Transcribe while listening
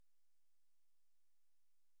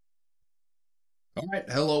All right,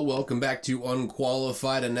 hello, welcome back to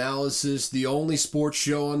Unqualified Analysis, the only sports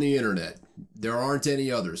show on the internet. There aren't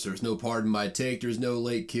any others. There's no Pardon My Take. There's no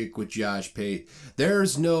Late Kick with Josh Pate.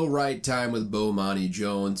 There's no Right Time with Bomani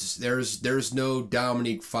Jones. There's no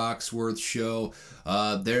Dominique Foxworth show.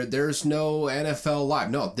 There's no NFL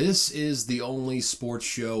Live. No, this is the only sports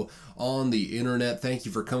show on the internet. Thank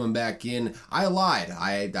you for coming back in. I lied.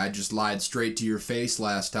 I just lied straight to your face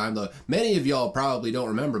last time. Though many of y'all probably don't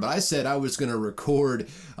remember, but I said I was going to record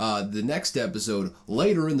the next episode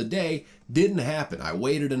later in the day. Didn't happen. I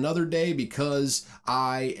waited another day because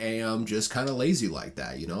I am just kind of lazy like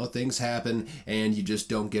that. You know, things happen and you just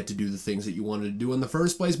don't get to do the things that you wanted to do in the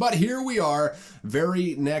first place. But here we are,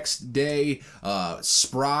 very next day,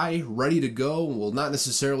 spry, ready to go. Well, not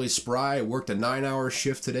necessarily spry. I worked a 9-hour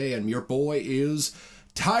shift today and your boy is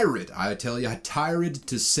tired. I tell you, tired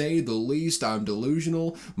to say the least. I'm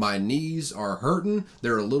delusional. My knees are hurting.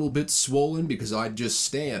 They're a little bit swollen because I just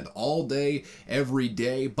stand all day, every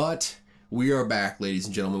day. But we are back, ladies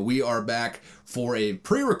and gentlemen. We are back for a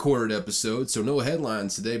pre-recorded episode, so no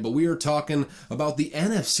headlines today, but we are talking about the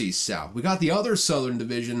NFC South. We got the other Southern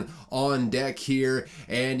Division on deck here,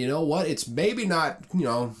 and you know what? It's maybe not,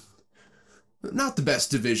 not the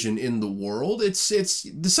best division in the world. It's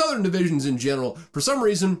the Southern divisions in general. For some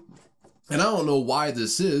reason, and I don't know why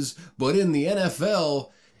this is, but in the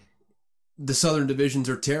NFL, the Southern divisions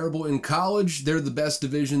are terrible. In college, they're the best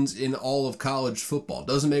divisions in all of college football.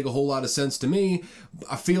 Doesn't make a whole lot of sense to me.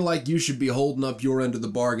 I feel like you should be holding up your end of the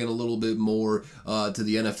bargain a little bit more to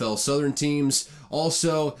the NFL Southern teams.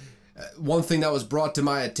 Also, one thing that was brought to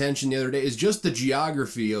my attention the other day is just the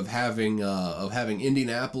geography of having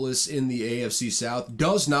Indianapolis in the AFC South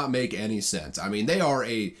does not make any sense. I mean, they are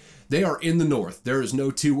in the north. There is no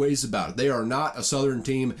two ways about it. They are not a Southern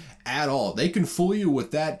team at all. They can fool you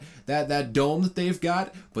with that dome that they've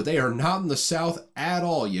got, but they are not in the South at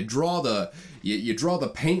all. You draw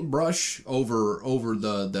the paintbrush over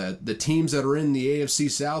the teams that are in the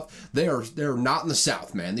AFC South. They're not in the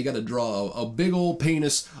South, man. They got to draw a big old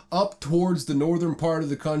penis up towards the northern part of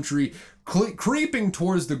the country, creeping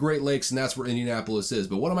towards the Great Lakes, and that's where Indianapolis is.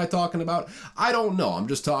 But what am I talking about? I don't know. I'm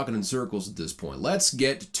just talking in circles at this point. Let's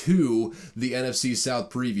get to the NFC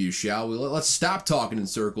South preview, shall we? Let's stop talking in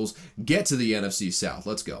circles, get to the NFC South.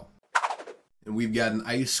 Let's go. And we've got an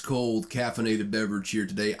ice-cold caffeinated beverage here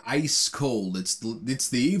today. Ice cold. It's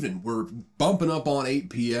the evening. We're bumping up on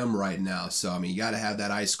 8 p.m. right now. So, I mean, you got to have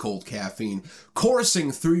that ice-cold caffeine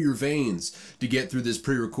coursing through your veins to get through this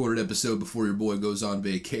pre-recorded episode before your boy goes on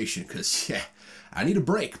vacation. Because, yeah, I need a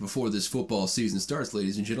break before this football season starts,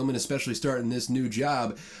 ladies and gentlemen, especially starting this new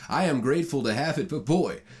job. I am grateful to have it, but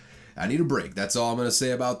boy, I need a break. That's all I'm going to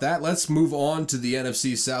say about that. Let's move on to the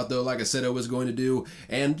NFC South, though, like I said I was going to do.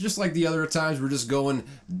 And just like the other times, we're just going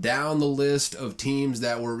down the list of teams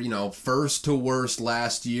that were, first to worst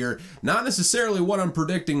last year. Not necessarily what I'm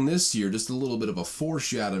predicting this year, just a little bit of a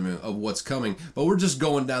foreshadowing of what's coming. But we're just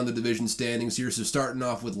going down the division standings here. So starting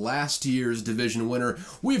off with last year's division winner,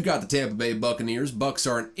 we've got the Tampa Bay Buccaneers. Bucks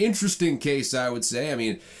are an interesting case, I would say. I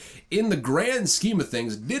mean, in the grand scheme of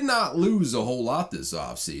things, did not lose a whole lot this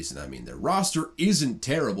offseason. I mean, their roster isn't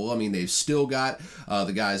terrible. I mean, they've still got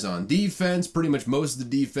the guys on defense, pretty much most of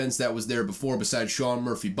the defense that was there before, besides Sean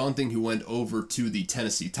Murphy-Bunting, who went over to the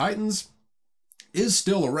Tennessee Titans, is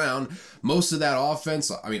still around. Most of that offense,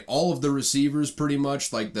 I mean, all of the receivers pretty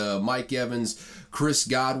much, like the Mike Evans, Chris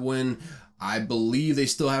Godwin, I believe they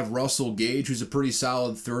still have Russell Gage, who's a pretty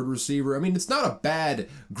solid third receiver. I mean, it's not a bad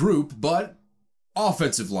group, but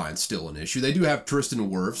offensive line's still an issue. They do have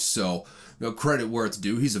Tristan Wirfs, so credit where it's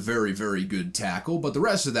due. He's a very, very good tackle, but the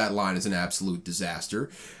rest of that line is an absolute disaster.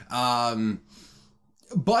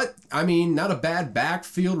 But, I mean, not a bad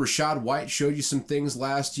backfield. Rachaad White showed you some things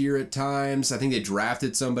last year at times. I think they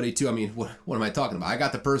drafted somebody, too. I mean, what am I talking about? I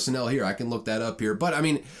got the personnel here. I can look that up here. But, I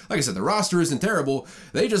mean, like I said, the roster isn't terrible.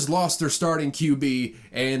 They just lost their starting QB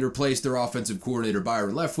and replaced their offensive coordinator,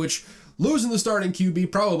 Byron Leftwich. Losing the starting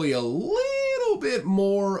QB, probably a little bit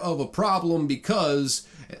more of a problem because,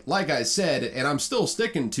 like I said, and I'm still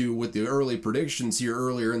sticking to with the early predictions here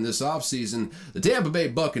earlier in this offseason, the Tampa Bay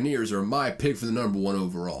Buccaneers are my pick for the number one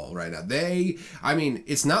overall right now.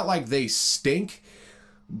 It's not like they stink,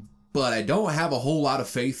 but I don't have a whole lot of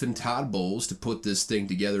faith in Todd Bowles to put this thing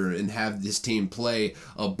together and have this team play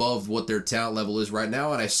above what their talent level is right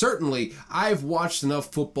now. And I've watched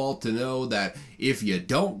enough football to know that if you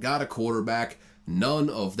don't got a quarterback, none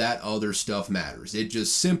of that other stuff matters. It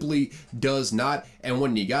just simply does not. And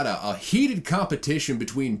when you got a heated competition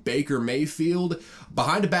between Baker Mayfield,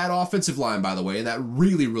 behind a bad offensive line, by the way, and that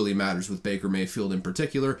really, really matters with Baker Mayfield in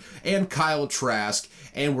particular, and Kyle Trask,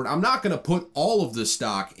 and I'm not going to put all of the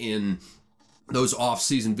stock in those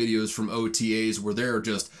off-season videos from OTAs where they're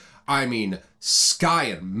just,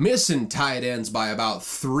 missing tight ends by about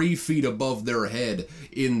 3 feet above their head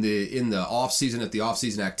in the off-season at the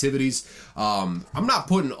off-season activities. I'm not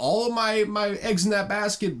putting all of my eggs in that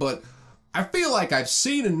basket, but I feel like I've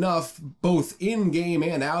seen enough both in game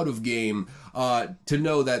and out of game to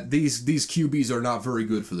know that these QBs are not very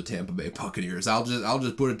good for the Tampa Bay Buccaneers. I'll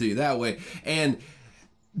just put it to you that way. And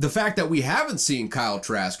the fact that we haven't seen Kyle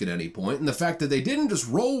Trask at any point, and the fact that they didn't just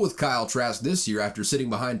roll with Kyle Trask this year after sitting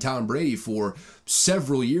behind Tom Brady for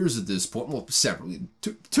several years at this point, well,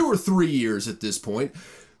 two or 3 years at this point,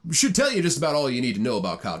 should tell you just about all you need to know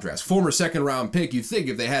about Kyle Trask. Former second-round pick, you'd think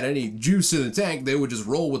if they had any juice in the tank, they would just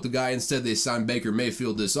roll with the guy. Instead, they signed Baker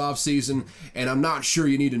Mayfield this offseason, and I'm not sure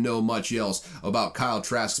you need to know much else about Kyle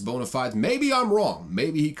Trask's bona fides. Maybe I'm wrong.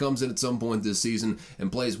 Maybe he comes in at some point this season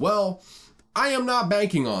and plays well. I am not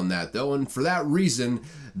banking on that, though, and for that reason,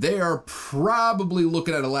 they are probably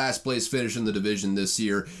looking at a last-place finish in the division this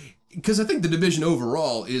year, because I think the division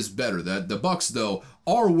overall is better. The Bucs, though,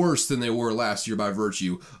 are worse than they were last year by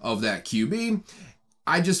virtue of that QB.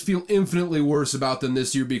 I just feel infinitely worse about them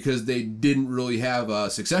this year because they didn't really have a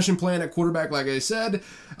succession plan at quarterback, like I said.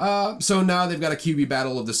 So now they've got a QB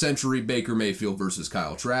battle of the century, Baker Mayfield versus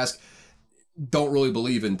Kyle Trask. Don't really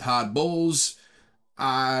believe in Todd Bowles.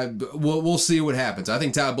 We'll see what happens. I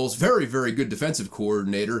think Todd Bowles, very, very good defensive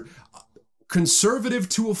coordinator, conservative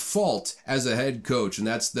to a fault as a head coach, and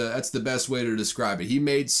that's the best way to describe it. He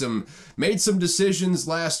made some decisions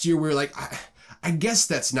last year where, like, I guess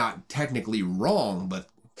that's not technically wrong, but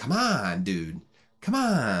come on, dude, come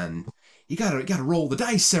on. You gotta roll the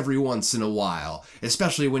dice every once in a while,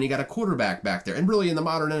 especially when you got a quarterback back there. And really, in the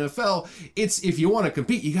modern NFL, it's if you want to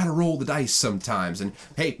compete, you gotta roll the dice sometimes. And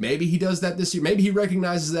hey, maybe he does that this year. Maybe he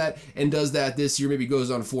recognizes that and does that this year. Maybe goes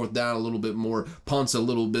on fourth down a little bit more, punts a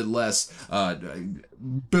little bit less,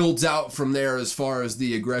 builds out from there as far as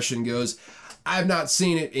the aggression goes. I've not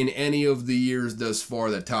seen it in any of the years thus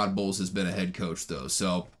far that Todd Bowles has been a head coach, though.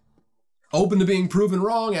 So, open to being proven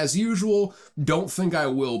wrong, as usual. Don't think I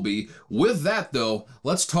will be. With that, though,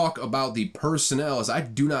 let's talk about the personnel, as I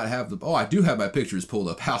do not have I do have my pictures pulled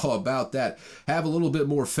up. How about that? Have a little bit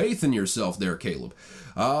more faith in yourself there, Caleb.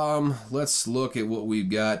 Let's look at what we've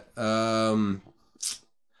got.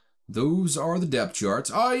 Those are the depth charts.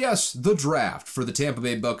 Oh, yes, the draft for the Tampa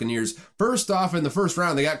Bay Buccaneers. First off, in the first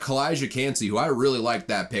round, they got Kalijah Kancey, who I really like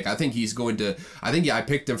that pick. I think I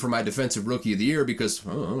picked him for my Defensive Rookie of the Year because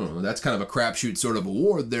that's kind of a crapshoot sort of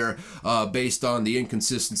award there based on the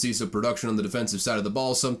inconsistencies of production on the defensive side of the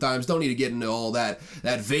ball sometimes. Don't need to get into all that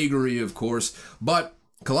vagary, of course. But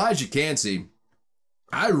Kalijah Kancey,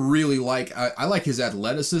 I really like. I like his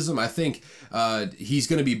athleticism. I think he's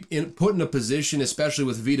going to be put in a position, especially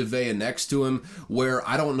with Vita Vea next to him, where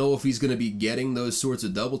I don't know if he's going to be getting those sorts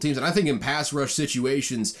of double teams. And I think in pass rush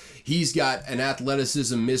situations, he's got an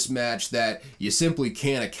athleticism mismatch that you simply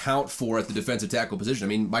can't account for at the defensive tackle position. I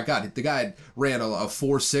mean, my God, the guy ran a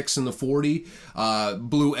 4.6 in the 40,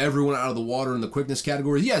 blew everyone out of the water in the quickness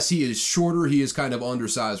category. Yes, he is shorter. He is kind of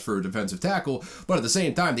undersized for a defensive tackle, but at the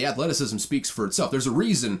same time, the athleticism speaks for itself. There's a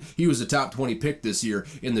reason he was a top 20 pick this year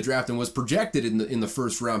in the draft and was projected in the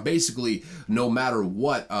first round basically no matter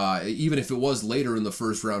what, even if it was later in the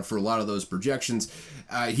first round for a lot of those projections.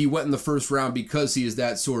 He went in the first round because he is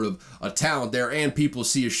that sort of a talent there, and people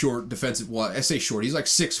see a short defensive, well, I say short, he's like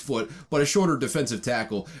 6 foot, but a shorter defensive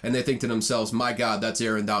tackle, and they think to themselves, my God, that's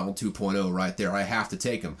Aaron Donald 2.0 right there. I have to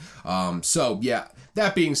take him. So yeah,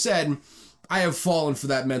 that being said, I have fallen for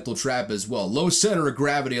that mental trap as well. Low center of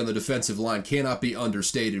gravity on the defensive line cannot be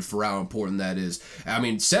understated for how important that is. I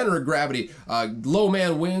mean, center of gravity, low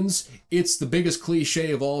man wins. It's the biggest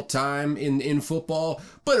cliche of all time in football,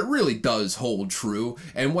 but it really does hold true.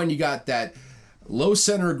 And when you got that low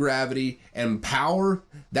center of gravity and power,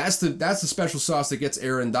 that's the special sauce that gets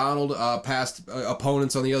Aaron Donald past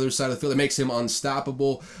opponents on the other side of the field. It makes him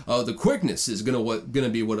unstoppable. The quickness is gonna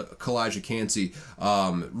be what Kalijah Kancey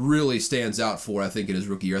really stands out for, I think, in his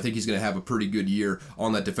rookie year. I think he's gonna have a pretty good year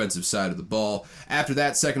on that defensive side of the ball. After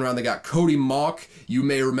that, second round, they got Cody Mauch. You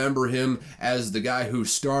may remember him as the guy who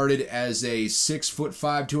started as a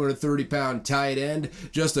 6'5", 230-pound tight end.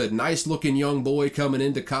 Just a nice-looking young boy coming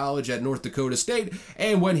into college at North Dakota State.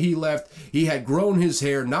 And when he left, He had grown his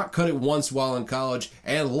hair, not cut it once while in college,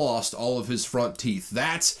 and lost all of his front teeth.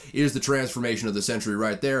 That is the transformation of the century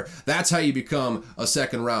right there. That's how you become a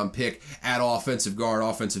second-round pick at offensive guard,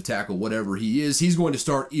 offensive tackle, whatever he is. He's going to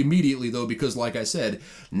start immediately, though, because, like I said,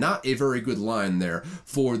 not a very good line there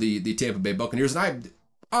for the Tampa Bay Buccaneers. And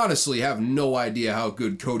I honestly have no idea how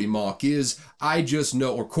good Cody Mauch is. I just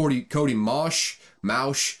know, or Cody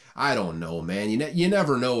Mauch, I don't know, man. You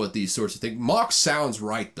never know with these sorts of things. Mauch sounds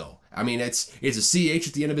right, though. I mean, it's a CH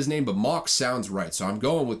at the end of his name, but Mauch sounds right. So I'm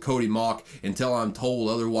going with Cody Mauch until I'm told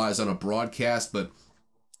otherwise on a broadcast. But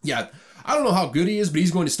yeah, I don't know how good he is, but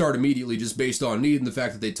he's going to start immediately just based on need and the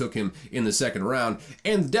fact that they took him in the second round.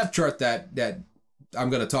 And the depth chart that I'm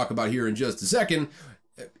going to talk about here in just a second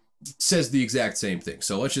says the exact same thing.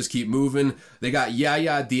 So let's just keep moving. They got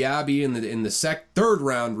Yaya Diaby in the third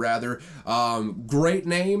round rather. Great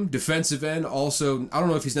name, defensive end. Also, I don't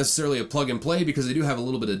know if he's necessarily a plug and play because they do have a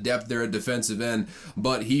little bit of depth there at defensive end,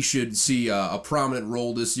 but he should see a prominent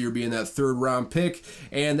role this year being that third round pick.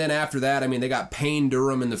 And then after that, I mean, they got Payne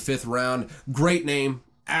Durham in the fifth round. Great name,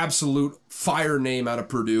 absolute fire name out of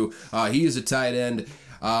Purdue. He is a tight end.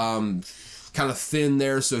 Kind of thin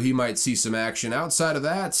there, so he might see some action. Outside of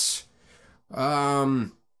that,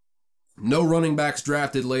 no running backs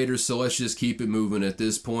drafted later, so let's just keep it moving at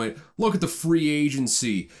this point. Look at the free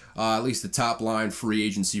agency, at least the top line free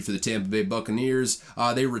agency for the Tampa Bay Buccaneers.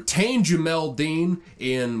 They retained Jamel Dean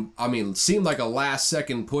it seemed like a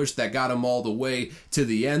last-second push that got him all the way to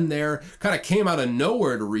the end there. Kind of came out of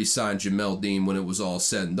nowhere to re-sign Jamel Dean when it was all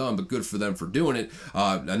said and done, but good for them for doing it.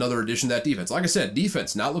 Another addition to that defense. Like I said,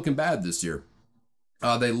 defense not looking bad this year.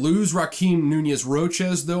 They lose Raheem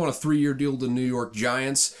Nunez-Roches, though, on a 3-year deal to the New York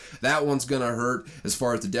Giants. That one's going to hurt as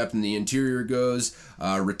far as the depth in the interior goes.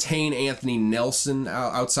 Retain Anthony Nelson,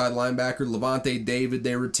 outside linebacker. Levante David,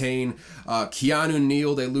 they retain. Keanu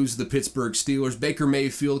Neal, they lose to the Pittsburgh Steelers. Baker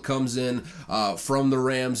Mayfield comes in from the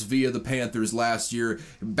Rams via the Panthers last year.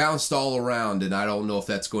 Bounced all around, and I don't know if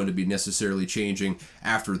that's going to be necessarily changing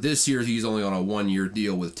after this year. He's only on a 1-year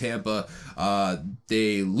deal with Tampa.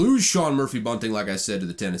 They lose Sean Murphy-Bunting, like I said, to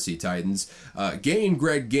the Tennessee Titans. Gain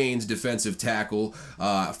Greg Gaines, defensive tackle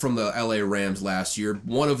from the LA Rams last year.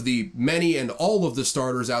 One of the many and all of the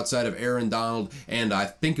starters outside of Aaron Donald and I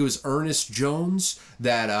think it was Ernest Jones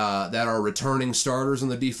that are returning starters on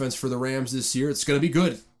the defense for the Rams this year. It's going to be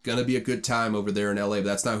good. Going to be a good time over there in LA, but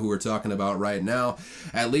that's not who we're talking about right now.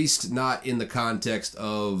 At least not in the context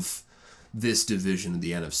of this division of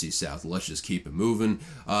the NFC South. Let's just keep it moving.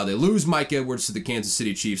 They lose Mike Edwards to the Kansas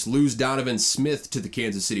City Chiefs, lose Donovan Smith to the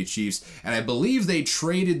Kansas City Chiefs, and I believe they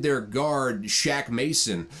traded their guard, Shaq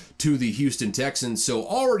Mason, to the Houston Texans. So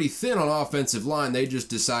already thin on offensive line, they just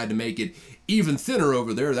decide to make it even thinner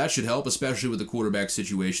over there. That should help, especially with the quarterback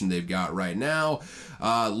situation they've got right now.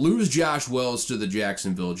 Lose Josh Wells to the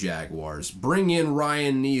Jacksonville Jaguars. Bring in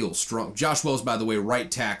Ryan Neal. Josh Wells, by the way, right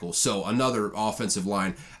tackle, so another offensive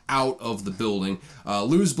line out of the building.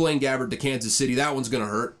 Lose Blaine Gabbert to Kansas City. That one's going to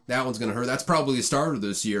hurt. That's probably the starter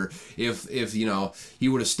this year if he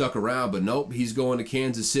would have stuck around, but nope, he's going to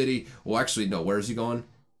Kansas City. Well, actually, no, where's he going?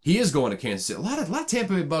 He is going to Kansas City. A lot of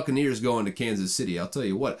Tampa Bay Buccaneers going to Kansas City, I'll tell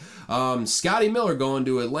you what. Scotty Miller going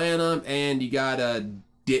to Atlanta, and you got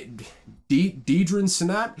Deidrin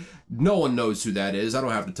Senat. No one knows who that is. I don't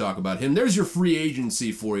have to talk about him. There's your free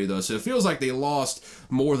agency for you, though. So it feels like they lost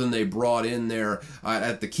more than they brought in there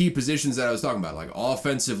at the key positions that I was talking about, like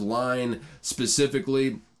offensive line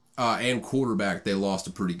specifically. And quarterback, they lost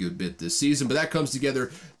a pretty good bit this season. But that comes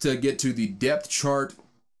together to get to the depth chart.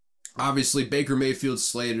 Obviously, Baker Mayfield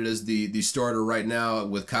slated as the starter right now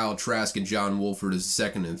with Kyle Trask and John Wolford as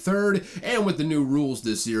second and third. And with the new rules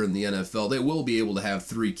this year in the NFL, they will be able to have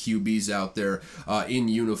 3 QBs out there in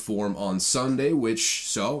uniform on Sunday,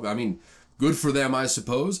 good for them, I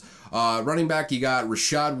suppose. Running back, you got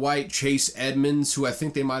Rashad White, Chase Edmonds, who I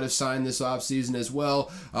think they might have signed this offseason as well.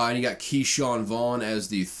 And you got Keyshawn Vaughn as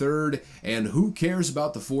the third. And who cares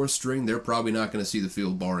about the fourth string? They're probably not going to see the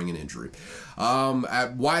field barring an injury.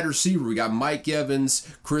 At wide receiver, we got Mike Evans,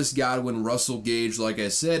 Chris Godwin, Russell Gage. Like I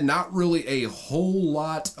said, not really a whole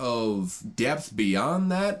lot of depth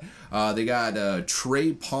beyond that. They got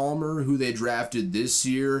Trey Palmer, who they drafted this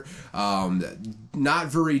year. Not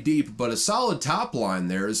very deep, but a solid top line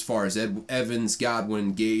there as far as Evans,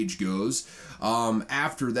 Godwin, Gage goes.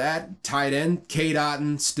 After that, tight end, Cade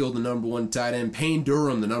Otton, still the number 1 tight end. Payne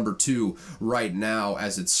Durham, the number 2 right now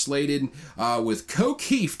as it's slated, with Coke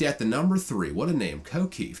Heaft at the number 3. What a name,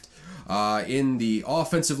 Coke Heaft. In the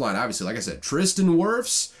offensive line, obviously, like I said, Tristan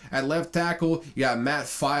Wirfs at left tackle. You got Matt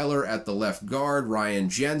Filer at the left guard. Ryan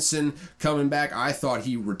Jensen coming back. I thought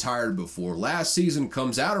he retired before last season.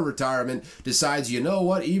 Comes out of retirement. Decides, you know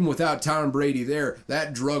what? Even without Tom Brady there,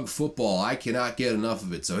 that drug football, I cannot get enough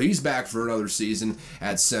of it. So he's back for another season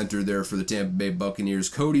at center there for the Tampa Bay Buccaneers.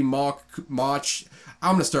 Cody Mauch.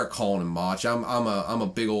 I'm gonna start calling him Mauch. I'm a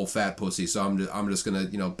big old fat pussy, so I'm just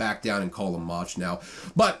gonna back down and call him Mauch now.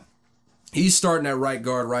 But he's starting at right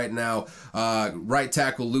guard right now. Right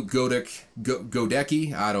tackle Luke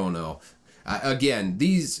Godecki. I don't know. Again,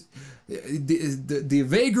 the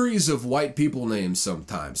vagaries of white people names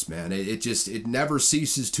sometimes, man. It never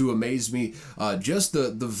ceases to amaze me. Just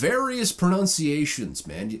the various pronunciations,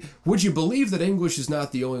 man. Would you believe that English is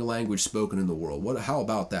not the only language spoken in the world? How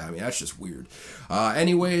about that? I mean, that's just weird.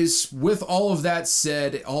 Anyways, with all of that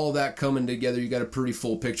said, all of that coming together, you got a pretty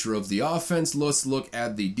full picture of the offense. Let's look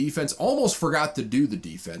at the defense. Almost forgot to do the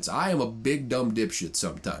defense. I am a big dumb dipshit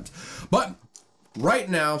sometimes. But right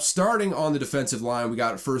now, starting on the defensive line, we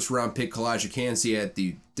got first-round pick Kalijah Kancey at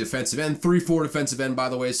the defensive end. 3-4 defensive end, by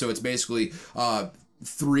the way, so it's basically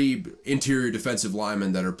 3 interior defensive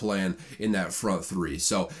linemen that are playing in that front 3.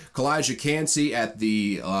 So Kalijah Kancey at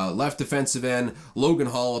the left defensive end, Logan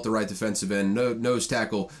Hall at the right defensive end, nose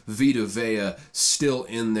tackle Vita Vea still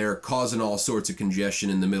in there, causing all sorts of congestion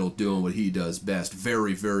in the middle, doing what he does best.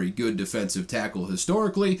 Very, very good defensive tackle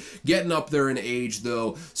historically. Getting up there in age,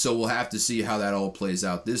 though, so we'll have to see how that all plays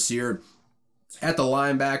out this year. At the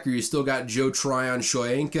linebacker, you still got Joe Tryon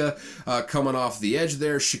Shoyinka coming off the edge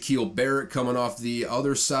there. Shaquille Barrett coming off the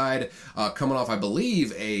other side, coming off, I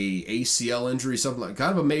believe, a ACL injury, something like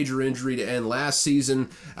kind of a major injury to end last season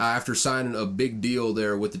after signing a big deal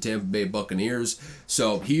there with the Tampa Bay Buccaneers.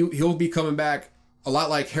 So he'll be coming back. A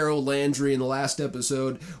lot like Harold Landry in the last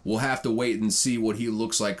episode. We'll have to wait and see what he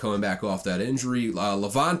looks like coming back off that injury.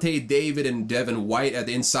 Levante David and Devin White at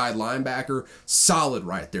the inside linebacker. Solid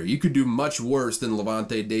right there. You could do much worse than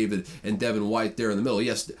Levante David and Devin White there in the middle.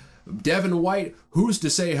 Yes, Devin White, who's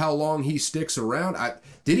to say how long he sticks around?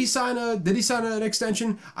 Did he sign an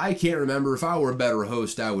extension? I can't remember. If I were a better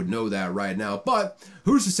host, I would know that right now. But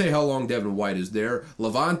who's to say how long Devin White is there?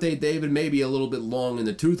 Levante David may be a little bit long in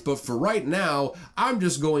the tooth, but for right now, I'm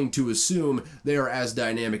just going to assume they are as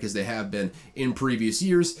dynamic as they have been in previous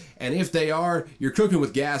years. And if they are, you're cooking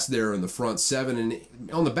with gas there in the front 7. And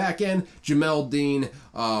on the back end, Jamel Dean,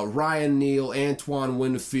 Ryan Neal, Antoine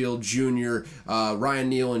Winfield Jr., Ryan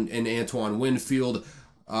Neal and Antoine Winfield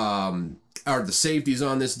are the safeties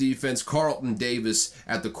on this defense. Carlton Davis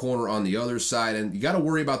at the corner on the other side, and you got to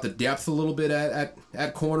worry about the depth a little bit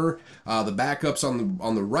at corner. The backups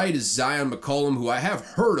on the right is Zion McCollum, who I have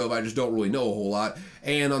heard of, I just don't really know a whole lot.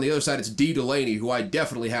 And on the other side, it's D. Delaney, who I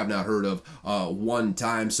definitely have not heard of one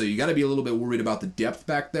time. So you got to be a little bit worried about the depth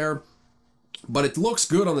back there. But it looks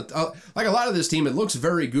good on the like a lot of this team. It looks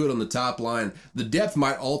very good on the top line. The depth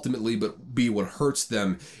might ultimately be what hurts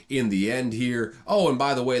them in the end here. Oh, and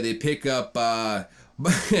by the way, they pick up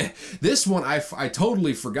this one. I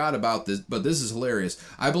totally forgot about this, but this is hilarious.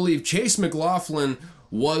 I believe Chase McLaughlin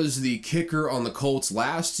was the kicker on the Colts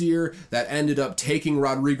last year that ended up taking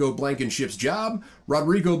Rodrigo Blankenship's job.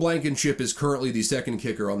 Rodrigo Blankenship is currently the second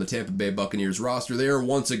kicker on the Tampa Bay Buccaneers roster. They are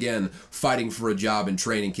once again fighting for a job in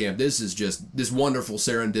training camp. This is just this wonderful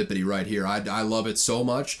serendipity right here. I love it so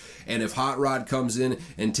much. And if Hot Rod comes in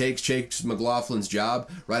and takes Chase McLaughlin's job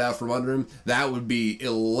right out from under him, that would be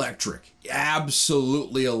electric.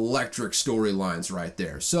 Absolutely electric storylines right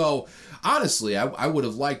there. So honestly, I would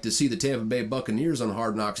have liked to see the Tampa Bay Buccaneers on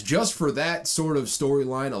Hard Knocks just for that sort of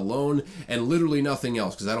storyline alone and literally nothing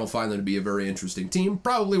else, because I don't find them to be a very interesting team.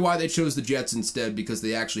 Probably why they chose the Jets instead, because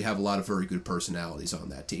they actually have a lot of very good personalities on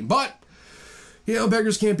that team. But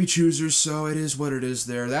beggars can't be choosers, so it is what it is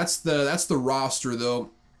there. That's the roster,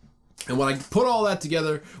 though. And when I put all that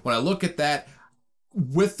together, when I look at that,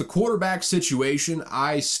 with the quarterback situation,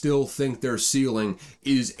 I still think their ceiling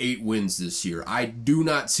is 8 wins this year. I do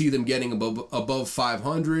not see them getting above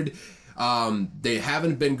 500. They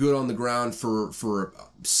haven't been good on the ground for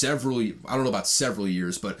several, I don't know about several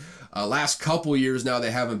years, but last couple years now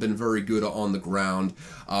they haven't been very good on the ground.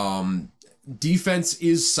 Defense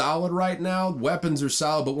is solid right now. Weapons are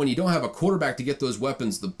solid, but when you don't have a quarterback to get those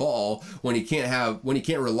weapons the ball, when you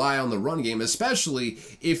can't rely on the run game, especially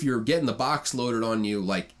if you're getting the box loaded on you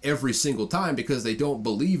like every single time because they don't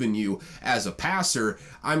believe in you as a passer.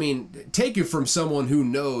 I mean, take it from someone who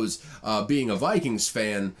knows, being a Vikings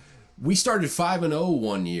fan. We started 5-0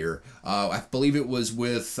 one year. I believe it was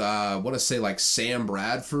with, I want to say like Sam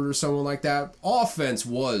Bradford or someone like that. Offense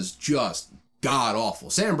was just god awful.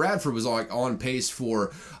 Sam Bradford was like on pace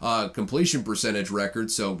for completion percentage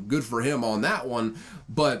record, so good for him on that one.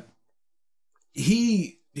 But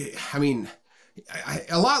I mean,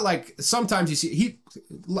 a lot like sometimes you see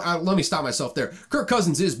let me stop myself there. Kirk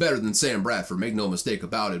Cousins is better than Sam Bradford, make no mistake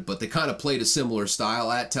about it, but they kind of played a similar style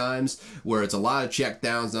at times where it's a lot of check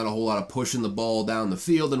downs, not a whole lot of pushing the ball down the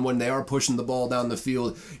field, and when they are pushing the ball down the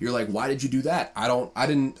field, you're like, why did you do that? I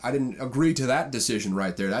didn't agree to that decision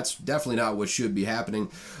right there. That's definitely not what should be happening.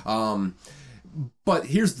 But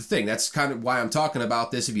here's the thing, that's kind of why I'm talking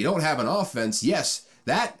about this. If you don't have an offense, yes,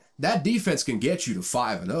 that defense can get you to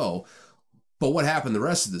 5-0. But what happened the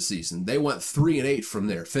rest of the season? They went 3-8 from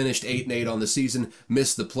there, finished 8-8 on the season,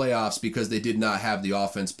 missed the playoffs because they did not have the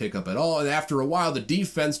offense pick up at all. And after a while, the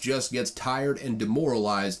defense just gets tired and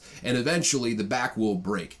demoralized, and eventually the back will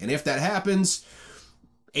break. And if that happens,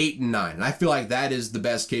 8-9. And I feel like that is the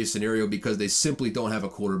best case scenario because they simply don't have a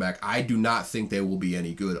quarterback. I do not think they will be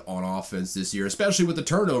any good on offense this year, especially with the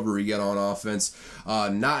turnover you get on offense.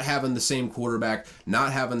 Not having the same quarterback,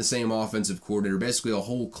 not having the same offensive coordinator, basically a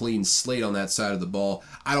whole clean slate on that side of the ball.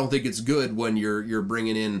 I don't think it's good when you're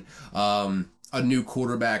bringing in a new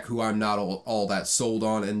quarterback who I'm not all that sold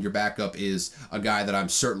on, and your backup is a guy that I'm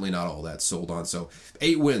certainly not all that sold on. So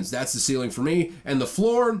 8 wins, that's the ceiling for me. And the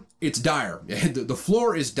floor, it's dire. The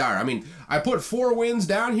floor is dire. I mean, I put 4 wins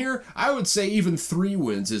down here. I would say even 3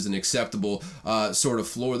 wins is an acceptable sort of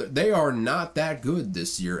floor. They are not that good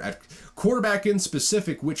this year at quarterback in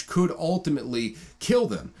specific, which could ultimately kill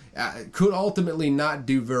them. Could ultimately not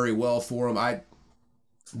do very well for them.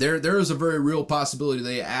 There is a very real possibility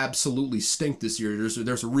they absolutely stink this year.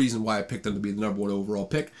 There's a reason why I picked them to be the number 1 overall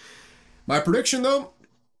pick. My prediction, though,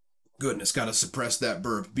 goodness, gotta suppress that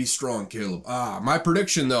burp. Be strong, Caleb. My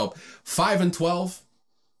prediction, though, 5-12.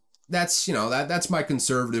 That's that's my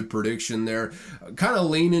conservative prediction there. Kind of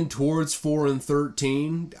leaning towards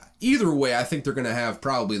 4-13. Either way, I think they're going to have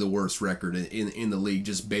probably the worst record in the league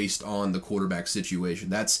just based on the quarterback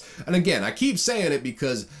situation. And again, I keep saying it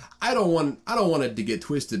because I don't want it to get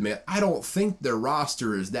twisted, man. I don't think their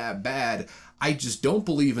roster is that bad. I just don't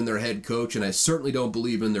believe in their head coach, and I certainly don't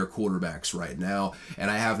believe in their quarterbacks right now. And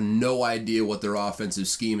I have no idea what their offensive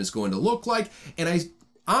scheme is going to look like. And I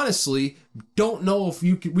honestly don't know if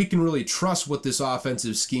we can really trust what this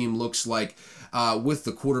offensive scheme looks like with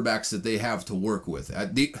the quarterbacks that they have to work with.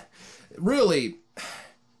 Really,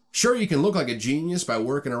 sure, you can look like a genius by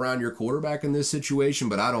working around your quarterback in this situation,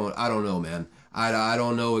 but I don't know, man. I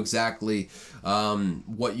don't know exactly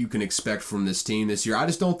what you can expect from this team this year. I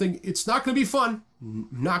just don't think it's not going to be fun.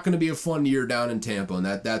 Not going to be a fun year down in Tampa, and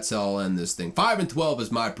that's how I'll end this thing. 5-12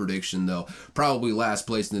 is my prediction, though. Probably last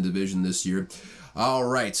place in the division this year. All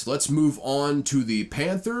right, let's move on to the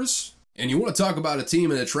Panthers. And you want to talk about a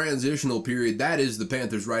team in a transitional period, that is the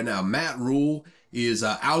Panthers right now. Matt Rule is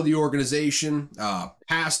out of the organization,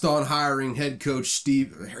 passed on hiring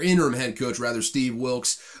interim head coach Steve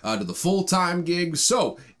Wilks to the full-time gig.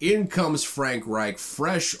 So in comes Frank Reich,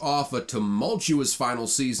 fresh off a tumultuous final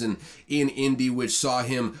season in Indy, which saw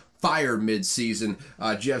him fired mid-season.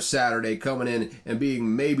 Jeff Saturday coming in and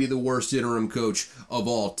being maybe the worst interim coach of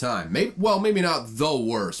all time. Maybe not the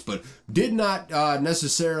worst, but did not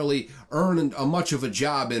necessarily earn much of a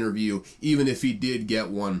job interview, even if he did get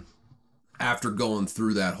one after going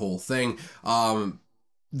through that whole thing.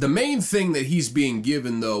 The main thing that he's being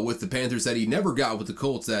given, though, with the Panthers that he never got with the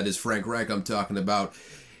Colts, that is Frank Reich I'm talking about,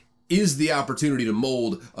 is the opportunity to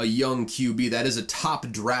mold a young QB that is a top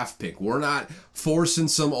draft pick. We're not forcing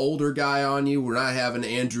some older guy on you. We're not having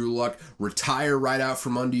Andrew Luck retire right out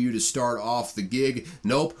from under you to start off the gig.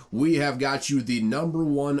 Nope, we have got you the number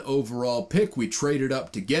 1 overall pick. We traded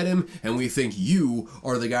up to get him, and we think you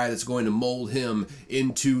are the guy that's going to mold him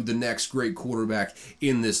into the next great quarterback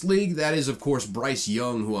in this league. That is, of course, Bryce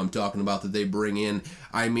Young, who I'm talking about, that they bring in.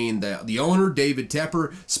 I mean, the owner, David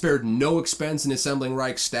Tepper, spared no expense in assembling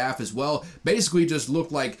Reich's staff as well. Basically just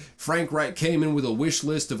looked like Frank Reich came in with a wish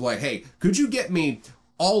list of like, hey, could you get me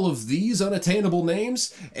all of these unattainable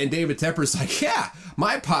names? And David Tepper's like, yeah,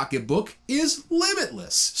 my pocketbook is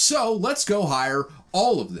limitless. So let's go hire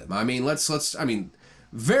all of them. I mean,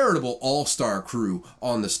 veritable all-star crew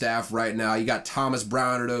on the staff right now. You got Thomas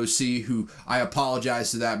Brown at OC, who I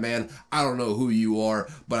apologize to that man. I don't know who you are,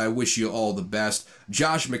 but I wish you all the best.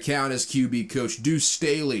 Josh McCown as QB coach. Deuce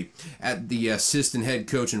Staley at the assistant head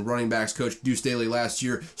coach and running backs coach. Deuce Staley last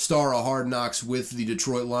year, star of Hard Knocks with the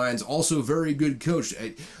Detroit Lions. Also very good coach.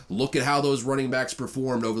 Look at how those running backs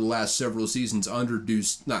performed over the last several seasons under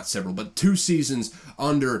Deuce, not several, but 2 seasons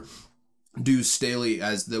under Deuce Staley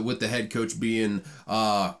as with the head coach being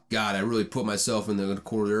God, I really put myself in the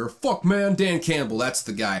corner there. Fuck man, Dan Campbell, that's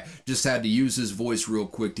the guy. Just had to use his voice real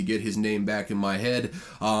quick to get his name back in my head.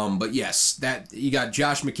 But yes, that you got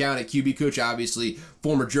Josh McCown at QB coach, obviously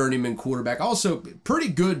former journeyman quarterback, also pretty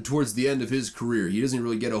good towards the end of his career. He doesn't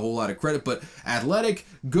really get a whole lot of credit, but athletic,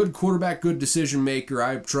 good quarterback, good decision maker.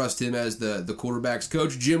 I trust him as the quarterback's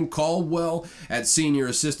coach. Jim Caldwell at senior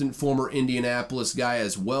assistant, former Indianapolis guy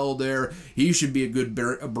as well there. He should be a good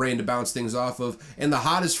brain to bounce things off of. And the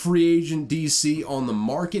hottest free agent DC on the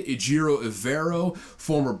market, Ejiro Evero,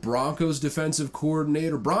 former Broncos defensive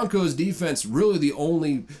coordinator. Broncos defense, really the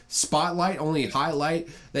only spotlight, only highlight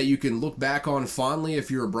that you can look back on fondly if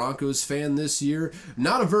you're a Broncos fan this year.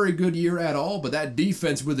 Not a very good year at all, but that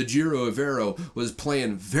defense with Ejiro Evero was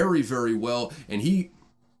playing very, very well. And he,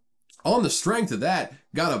 on the strength of that,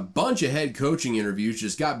 got a bunch of head coaching interviews,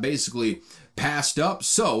 just got basically passed up.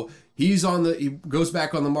 So he goes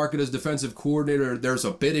back on the market as defensive coordinator. There's a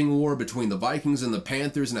bidding war between the Vikings and the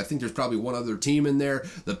Panthers, and I think there's probably one other team in there.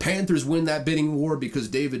 The Panthers win that bidding war because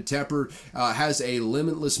David Tepper has a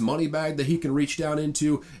limitless money bag that he can reach down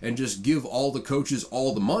into and just give all the coaches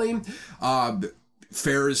all the money.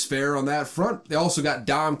 Fair is fair on that front. They also got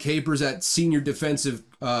Dom Capers at senior defensive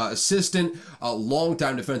assistant, a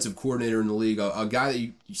longtime defensive coordinator in the league, a guy that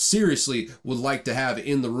you seriously would like to have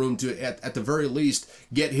in the room to, at the very least,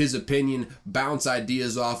 get his opinion, bounce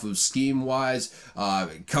ideas off of scheme-wise,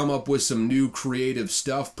 come up with some new creative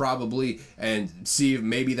stuff probably, and see if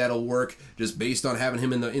maybe that'll work just based on having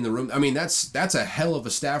him in the room. I mean, that's a hell of a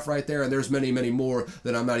staff right there, and there's many, many more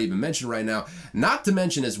that I'm not even mentioning right now. Not to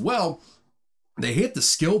mention as well, they hit the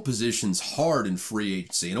skill positions hard in free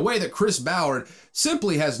agency in a way that Chris Ballard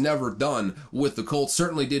simply has never done with the Colts.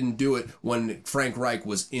 Certainly didn't do it when Frank Reich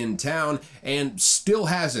was in town, and still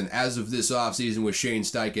hasn't as of this offseason with Shane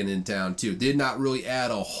Steichen in town too. Did not really add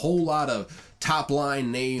a whole lot of top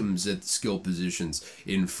line names at the skill positions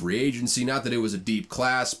in free agency. Not that it was a deep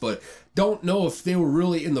class, but don't know if they were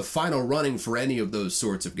really in the final running for any of those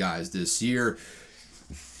sorts of guys this year.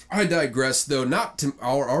 I digress, though. I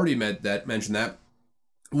already mentioned that.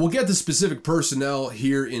 We'll get to specific personnel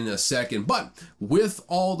here in a second, but with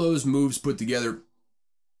all those moves put together,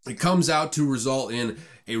 it comes out to result in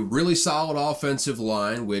a really solid offensive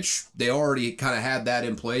line, which they already kind of had that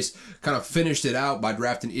in place, kind of finished it out by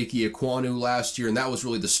drafting Ike Ekwonu last year, and that was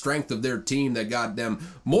really the strength of their team that got them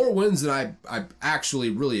more wins than I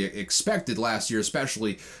actually really expected last year,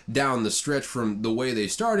 especially down the stretch from the way they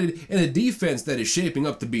started, and a defense that is shaping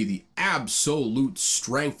up to be the absolute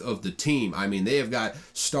strength of the team. I mean, they have got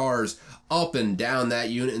stars up and down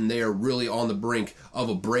that unit, and they are really on the brink of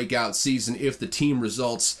a breakout season if the team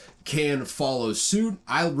results can follow suit.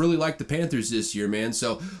 I really like the Panthers this year, man.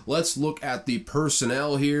 So let's look at the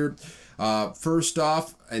personnel here. First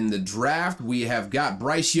off, in the draft, we have got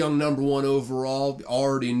Bryce Young, number 1 overall.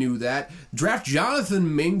 Already knew that. Draft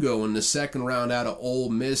Jonathan Mingo in the second round out of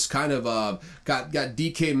Ole Miss. Kind of got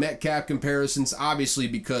DK Metcalf comparisons, obviously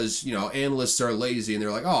because, analysts are lazy and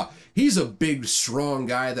they're like, oh, he's a big, strong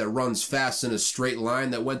guy that runs fast in a straight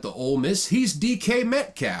line that went to Ole Miss. He's DK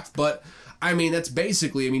Metcalf. But I mean, that's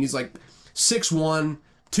basically, he's like 6'1",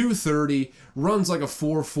 230, runs like a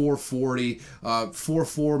 4.4 40,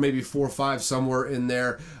 4.4, maybe 4.5, somewhere in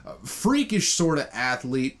there. Freakish sort of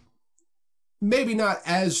athlete. Maybe not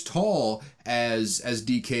as tall as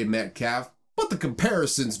DK Metcalf, but the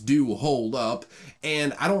comparisons do hold up.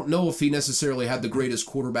 And I don't know if he necessarily had the greatest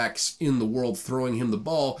quarterbacks in the world throwing him the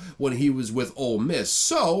ball when he was with Ole Miss.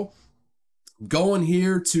 So going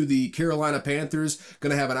here to the Carolina Panthers,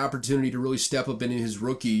 going to have an opportunity to really step up in his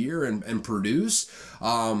rookie year and produce.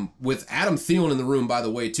 With Adam Thielen in the room, by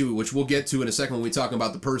the way, too, which we'll get to in a second when we talk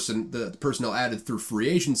about the personnel added through free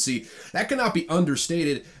agency. That cannot be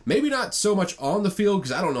understated. Maybe not so much on the field,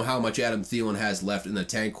 because I don't know how much Adam Thielen has left in the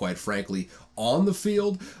tank, quite frankly, on the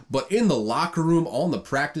field. But in the locker room, on the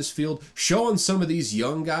practice field, showing some of these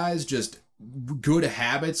young guys just good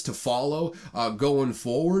habits to follow going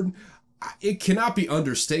forward. It cannot be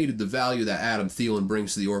understated the value that Adam Thielen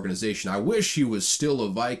brings to the organization. I wish he was still a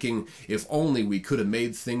Viking. If only we could have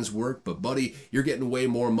made things work. But, buddy, you're getting way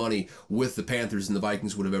more money with the Panthers than the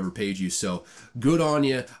Vikings would have ever paid you. So, good on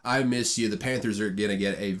you. I miss you. The Panthers are going to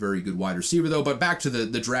get a very good wide receiver, though. But back to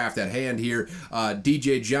the draft at hand here.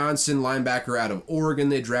 DJ Johnson, linebacker out of Oregon,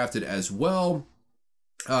 they drafted as well.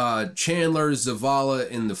 Chandler Zavala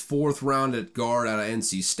in the 4th round at guard out of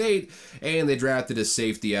NC State, and they drafted a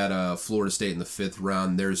safety out of Florida State in the 5th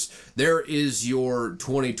round. There is your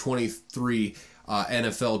 2023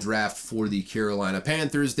 NFL draft for the Carolina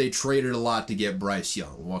Panthers. They traded a lot to get Bryce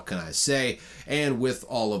Young. What can I say? And with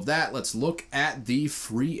all of that, let's look at the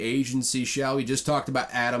free agency, shall we? Just talked about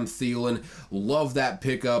Adam Thielen. Love that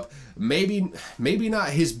pickup. Maybe not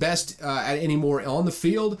his best anymore on the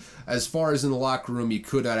field. As far as in the locker room, you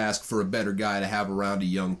could not ask for a better guy to have around a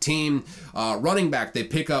young team. Running back, they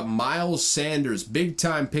pick up Miles Sanders,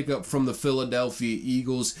 big-time pickup from the Philadelphia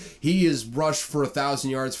Eagles. He has rushed for 1,000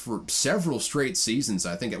 yards for several straight seasons,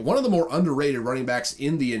 I think. One of the more underrated running backs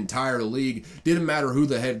in the entire league. Didn't matter who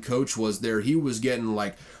the head coach was there. He was getting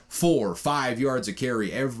like 4 or 5 yards a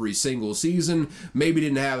carry every single season. Maybe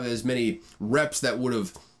didn't have as many reps that would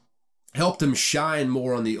have helped him shine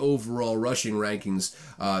more on the overall rushing rankings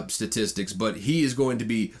statistics, but he is going to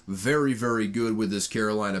be very, very good with this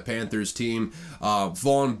Carolina Panthers team.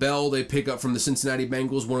 Von Bell, they pick up from the Cincinnati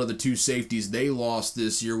Bengals, one of the 2 safeties they lost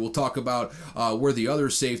this year. We'll talk about where the other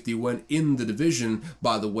safety went in the division,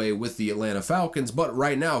 by the way, with the Atlanta Falcons, but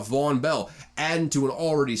right now, Von Bell, adding to an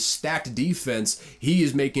already stacked defense, he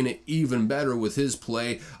is making it even better with his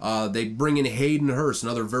play. They bring in Hayden Hurst,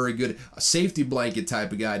 another very good safety blanket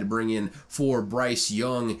type of guy to bring in for Bryce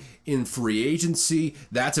Young in free agency.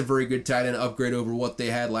 That's a very good tight end upgrade over what they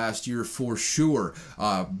had last year for sure.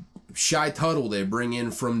 Shy Tuttle they bring in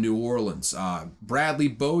from New Orleans. Bradley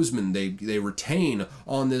Bozeman they retain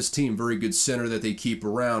on this team. Very good center that they keep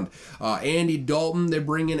around. Andy Dalton they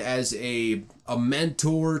bring in as a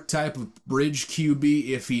mentor type of bridge QB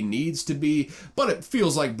if he needs to be, but it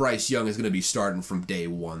feels like Bryce Young is going to be starting from day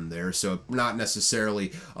one there, so not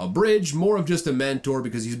necessarily a bridge, more of just a mentor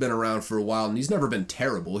because he's been around for a while and he's never been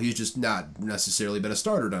terrible. He's just not necessarily been a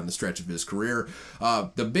starter down the stretch of his career.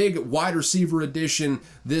 The big wide receiver addition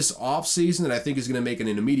this offseason that I think is going to make an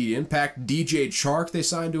immediate impact, DJ Chark they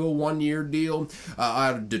signed to a 1-year deal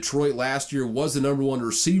out of Detroit last year, was the #1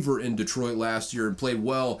 receiver in Detroit last year and played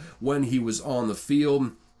well when he was on the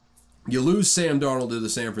field. You lose Sam Darnold to the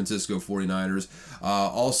San Francisco 49ers.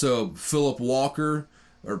 Also, Philip Walker,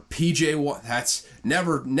 or PJ Walker, that's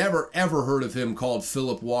never ever heard of him called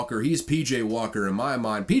Philip Walker. He's PJ Walker in my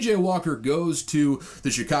mind. PJ Walker goes to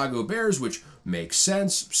the Chicago Bears, which makes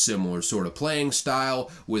sense. Similar sort of playing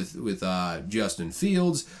style with Justin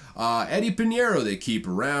Fields. Eddie Pinheiro they keep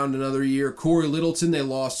around another year. Corey Littleton they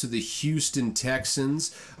lost to the Houston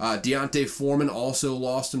Texans. Deontay Foreman also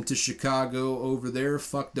lost him to Chicago over there.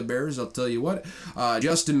 Fuck the Bears, I'll tell you what.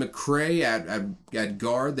 Justin McCray at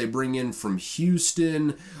guard they bring in from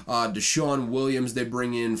Houston. Deshaun Williams they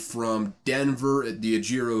bring in from Denver at the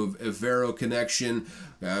Ejiro Evero connection.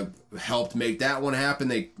 Helped make that one happen.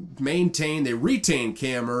 They retain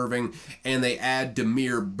Cam Irving, and they add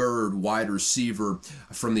Damiere Byrd, wide receiver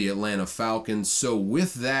from the Atlanta Falcons. So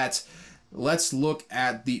with that, let's look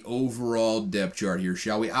at the overall depth chart here,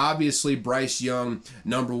 shall we? Obviously, Bryce Young,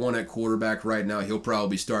 #1 at quarterback right now. He'll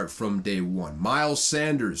probably start from day one. Miles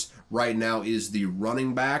Sanders right now is the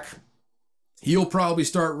running back. He'll probably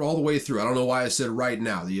start all the way through. I don't know why I said right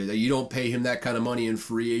now. You don't pay him that kind of money in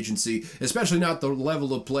free agency, especially not the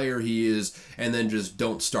level of player he is, and then just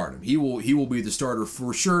don't start him. He will be the starter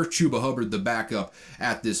for sure. Chuba Hubbard, the backup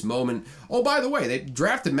at this moment. Oh, by the way, they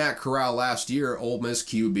drafted Matt Corral last year, Ole Miss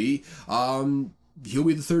QB. He'll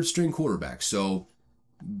be the 3rd string quarterback. So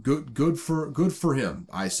good for him,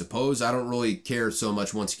 I suppose. I don't really care so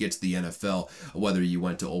much once you get to the NFL whether you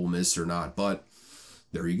went to Ole Miss or not, but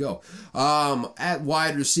there you go. At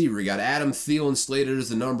wide receiver, you got Adam Thielen slated as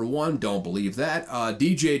the #1. Don't believe that.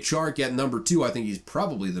 DJ Chark at #2. I think he's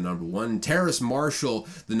probably the #1. Terrace Marshall,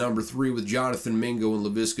 the #3, with Jonathan Mingo and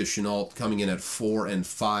Laviska Shenault coming in at 4 and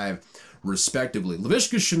 5, respectively.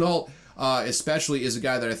 Laviska Shenault, especially, is a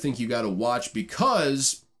guy that I think you got to watch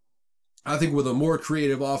because I think with a more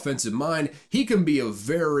creative offensive mind, he can be a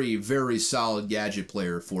very, very solid gadget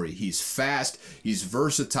player for you. He's fast, he's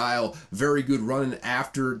versatile, very good running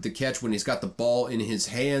after the catch when he's got the ball in his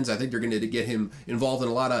hands. I think they're going to get him involved in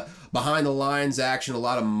a lot of behind the lines action, a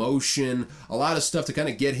lot of motion, a lot of stuff to kind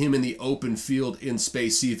of get him in the open field in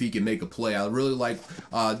space, see if he can make a play. I really like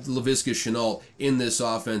Laviska Shenault in this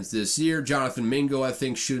offense this year. Jonathan Mingo, I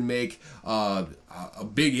think, should make a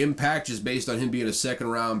big impact just based on him being a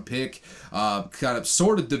 2nd-round pick. Kind of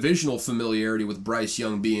sort of divisional familiarity with Bryce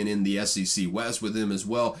Young being in the SEC West with him as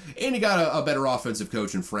well. And you got a better offensive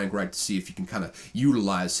coach in Frank Reich to see if you can kind of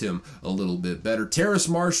utilize him a little bit better. Terrace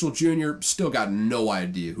Marshall Jr., still got no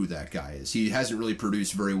idea who that guy is. He hasn't really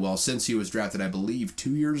produced very well since he was drafted, I believe,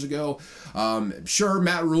 2 years ago. Sure,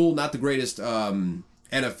 Matt Rule, not the greatest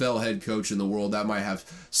NFL head coach in the world. That might have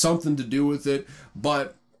something to do with it,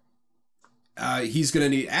 but he's going to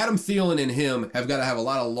need Adam Thielen and him have got to have a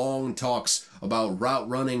lot of long talks about route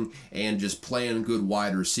running and just playing good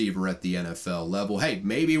wide receiver at the NFL level. Hey,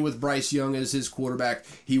 maybe with Bryce Young as his quarterback,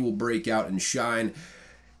 he will break out and shine.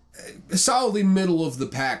 Solidly middle of the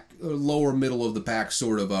pack, lower middle of the pack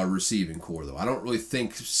sort of receiving core, though. I don't really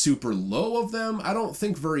think super low of them. I don't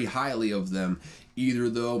think very highly of them either,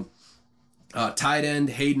 though. Tight end,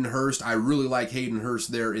 Hayden Hurst. I really like Hayden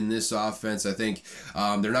Hurst there in this offense. I think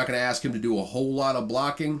they're not going to ask him to do a whole lot of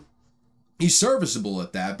blocking. He's serviceable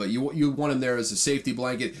at that, but you want him there as a safety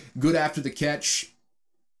blanket. Good after the catch.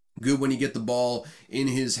 Good when you get the ball in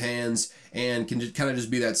his hands, and can just kind of just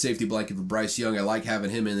be that safety blanket for Bryce Young. I like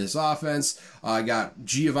having him in this offense. I got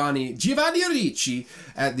Giovanni Ricci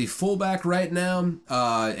at the fullback right now,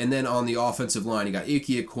 and then on the offensive line, you got Ike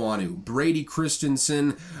Ekwonu, Brady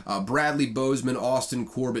Christensen, Bradley Bozeman, Austin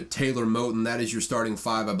Corbett, Taylor Moton. That is your starting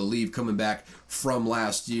five, I believe, coming back from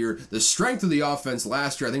last year. The strength of the offense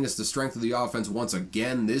last year, I think it's the strength of the offense once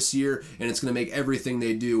again this year, and it's going to make everything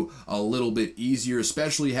they do a little bit easier,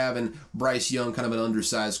 especially having Bryce Young, kind of an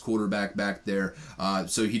undersized quarterback back there,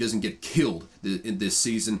 so he doesn't get killed in this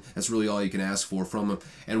season. That's really all you can ask for from him.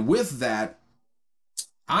 And with that,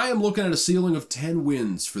 I am looking at a ceiling of 10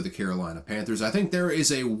 wins for the Carolina Panthers. I think there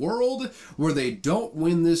is a world where they don't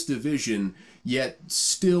win this division yet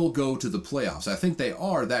still go to the playoffs. I think they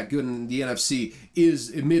are that good, and the NFC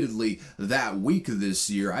is admittedly that weak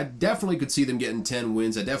this year. I definitely could see them getting 10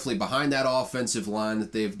 wins. I definitely, behind that offensive line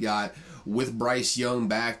that they've got, with Bryce Young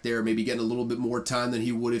back there, maybe getting a little bit more time than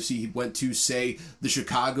he would if he went to, say, the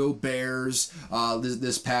Chicago Bears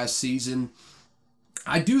this past season.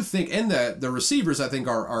 I do think, and the receivers, I think,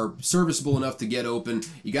 are serviceable enough to get open.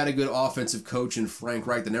 You got a good offensive coach in Frank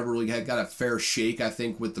Reich that never really got a fair shake, I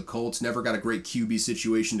think, with the Colts. Never got a great QB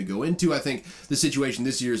situation to go into. I think the situation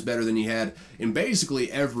this year is better than he had in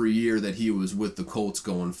basically every year that he was with the Colts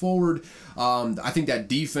going forward. I think that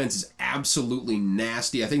defense is absolutely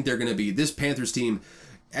nasty. I think they're going to be, this Panthers team,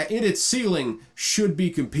 in its ceiling, should be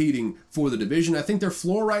competing for the division. I think their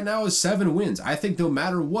floor right now is 7 wins. I think no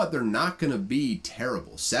matter what, they're not going to be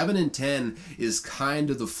terrible. 7-10 is kind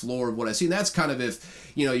of the floor of what I see. And that's kind of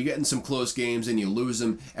if, you get in some close games and you lose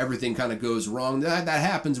them, everything kind of goes wrong. That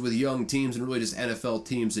happens with young teams and really just NFL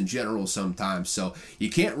teams in general sometimes. So you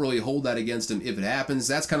can't really hold that against them if it happens.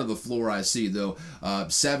 That's kind of the floor I see, though.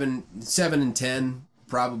 7-10.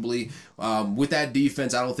 Probably. With that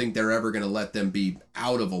defense, I don't think they're ever going to let them be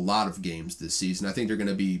out of a lot of games this season. I think they're going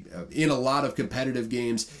to be in a lot of competitive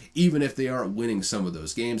games, even if they aren't winning some of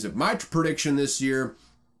those games. My prediction this year,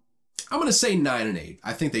 I'm going to say 9-8.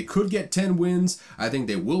 I think they could get 10 wins. I think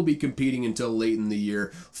they will be competing until late in the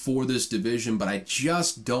year for this division, but I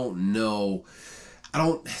just don't know.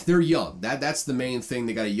 They're young. That's the main thing.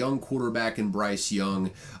 They got a young quarterback in Bryce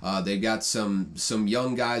Young. They got some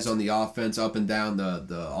young guys on the offense, up and down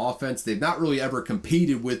the offense. They've not really ever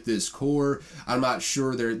competed with this core. I'm not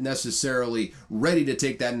sure they're necessarily ready to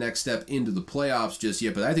take that next step into the playoffs just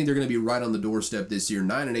yet, but I think they're going to be right on the doorstep this year.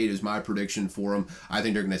 9-8 is my prediction for them. I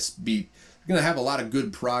think they're going to have a lot of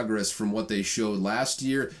good progress from what they showed last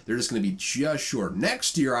year. They're just going to be just short.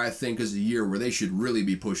 Next year, I think, is a year where they should really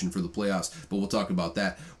be pushing for the playoffs, but we'll talk about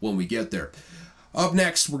that when we get there. Up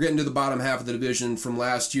next, we're getting to the bottom half of the division from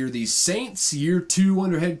last year. The Saints, year 2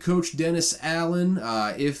 under head coach Dennis Allen.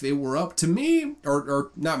 If it were up to me,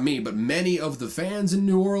 or not me, but many of the fans in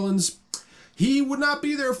New Orleans, he would not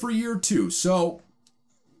be there for year 2. So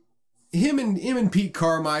him and Pete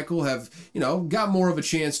Carmichael have, got more of a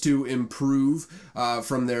chance to improve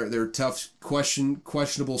from their tough,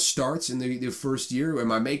 questionable starts in the first year.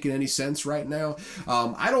 Am I making any sense right now?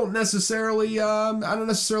 I don't necessarily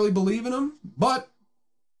believe in them, but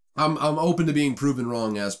I'm open to being proven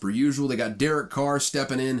wrong as per usual. They got Derek Carr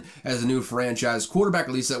stepping in as a new franchise quarterback.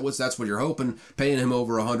 At least that's what you're hoping. Paying him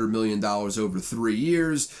over $100 million over 3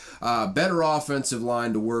 years. Better offensive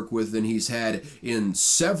line to work with than he's had in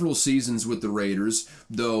several seasons with the Raiders,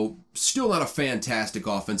 though still not a fantastic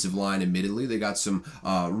offensive line, admittedly. They got some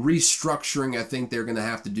restructuring I think they're going to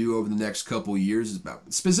have to do over the next couple years.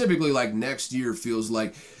 Specifically, like next year feels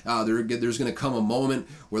like there's going to come a moment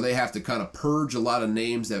where they have to kind of purge a lot of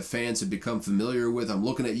names that fans have become familiar with. I'm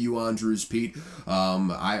looking at you, Andrews, Pete.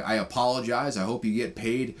 I apologize. I hope you get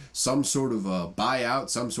paid some sort of a buyout,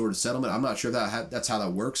 some sort of settlement. I'm not sure that's how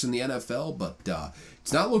that works in the NFL, but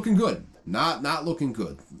it's not looking good. Not looking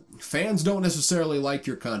good. Fans don't necessarily like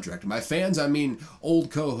your contract. By fans, I mean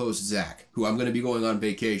old co-host Zach, who I'm going to be going on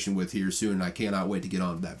vacation with here soon, and I cannot wait to get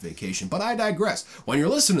on that vacation. But I digress. When you're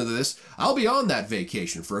listening to this, I'll be on that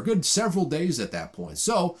vacation for a good several days at that point.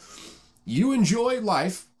 So, you enjoy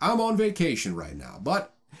life. I'm on vacation right now.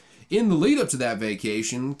 But In the lead up to that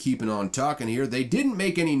vacation, keeping on talking here, they didn't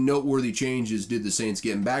make any noteworthy changes, did the Saints,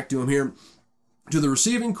 getting back to him here. To the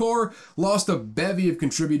receiving core, lost a bevy of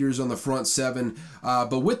contributors on the front seven.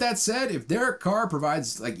 But with that said, if Derek Carr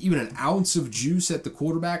provides like even an ounce of juice at the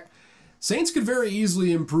quarterback, Saints could very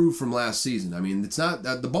easily improve from last season. I mean, it's not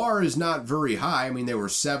the bar is not very high. I mean, they were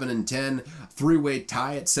 7-10, three-way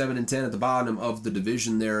tie at 7-10 at the bottom of the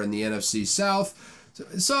division there in the NFC South.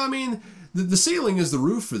 So I mean, the ceiling is the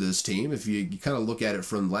roof for this team if you kind of look at it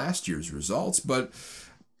from last year's results. But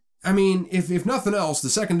I mean, if nothing else, the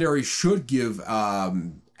secondary should give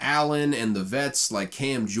Allen and the vets like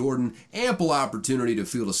Cam Jordan ample opportunity to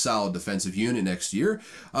field a solid defensive unit next year.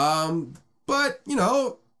 But, you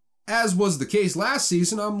know, as was the case last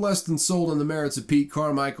season, I'm less than sold on the merits of Pete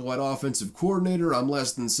Carmichael at offensive coordinator. I'm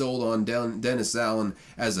less than sold on Dennis Allen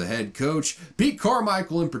as a head coach. Pete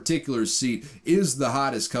Carmichael in particular's seat is the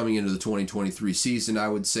hottest coming into the 2023 season, I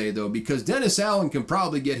would say, though, because Dennis Allen can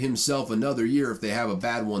probably get himself another year if they have a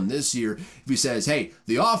bad one this year. If he says, hey,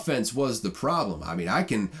 the offense was the problem. I mean, I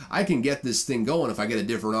can get this thing going if I get a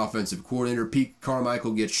different offensive coordinator. Pete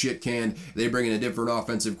Carmichael gets shit canned. They bring in a different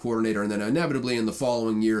offensive coordinator, and then inevitably in the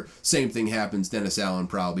following year, same thing happens. Dennis Allen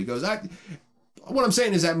probably goes. What I'm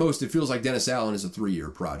saying is at most it feels like Dennis Allen is a 3-year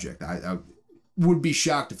project. I would be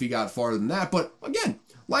shocked if he got farther than that. But again,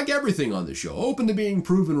 like everything on the show, open to being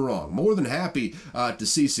proven wrong. More than happy to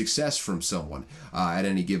see success from someone at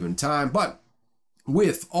any given time. But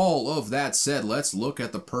with all of that said, let's look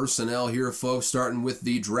at the personnel here, folks, starting with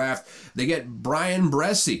the draft. They get Brian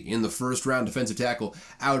Bresee in the first round, defensive tackle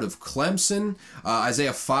out of Clemson.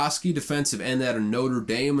 Isaiah Foskey, defensive end out of Notre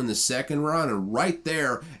Dame in the second round. And right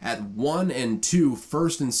there at 1 and 2,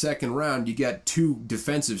 first and second round, you get two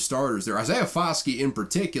defensive starters there. Isaiah Foskey in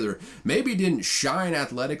particular maybe didn't shine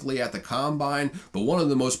athletically at the combine, but one of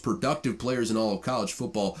the most productive players in all of college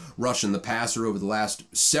football, rushing the passer over the last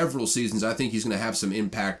several seasons. I think he's going to have some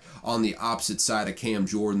impact on the opposite side of Cam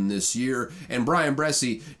Jordan this year. And Brian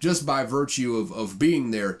Bresee, just by virtue of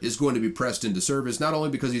being there, is going to be pressed into service, not only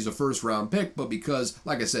because he's a first-round pick, but because,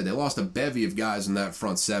 like I said, they lost a bevy of guys in that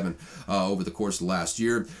front seven over the course of last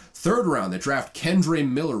year. Third round, they draft Kendre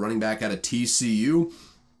Miller, running back out of TCU.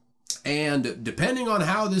 And depending on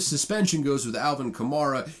how this suspension goes with Alvin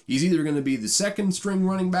Kamara, he's either going to be the second string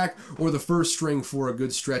running back or the first string for a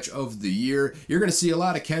good stretch of the year. You're going to see a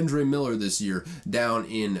lot of Kendre Miller this year down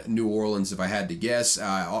in New Orleans, if I had to guess.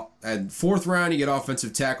 At fourth round, you get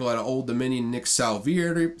offensive tackle out of Old Dominion, Nick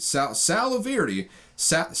Saldivari.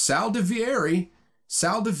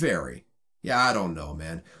 Yeah, I don't know,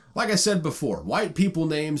 man. Like I said before, white people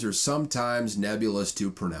names are sometimes nebulous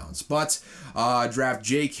to pronounce. But draft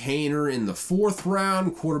Jake Haener in the fourth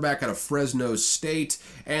round, quarterback out of Fresno State.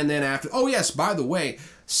 And then after, oh yes, by the way,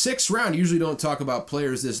 sixth round, usually don't talk about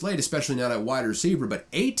players this late, especially not at wide receiver, but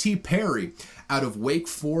A.T. Perry out of Wake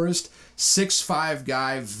Forest, 6'5"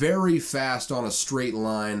 guy, very fast on a straight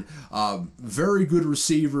line, very good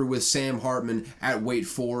receiver with Sam Hartman at Wake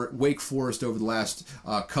Forest over the last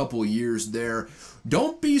couple years there.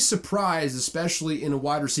 Don't be surprised, especially in a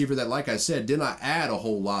wide receiver that, like I said, did not add a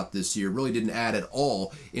whole lot this year, really didn't add at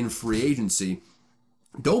all in free agency.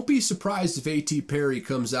 Don't be surprised if A.T. Perry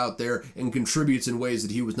comes out there and contributes in ways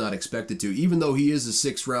that he was not expected to. Even though he is a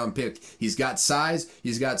sixth-round pick, he's got size,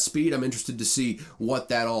 he's got speed. I'm interested to see what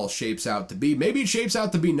that all shapes out to be. Maybe it shapes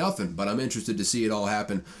out to be nothing, but I'm interested to see it all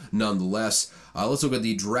happen nonetheless. Let's look at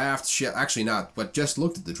the draft. Actually not, but just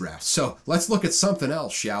looked at the draft. So let's look at something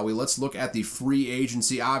else, shall we? Let's look at the free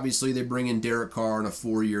agency. Obviously, they bring in Derek Carr on a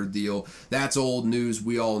 4-year deal. That's old news.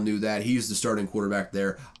 We all knew that. He's the starting quarterback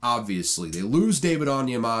there, obviously. They lose David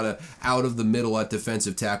Onyemata out of the middle at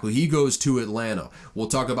defensive tackle. He goes to Atlanta. We'll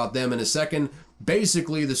talk about them in a second.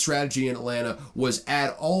 Basically, the strategy in Atlanta was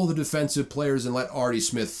add all the defensive players and let Artie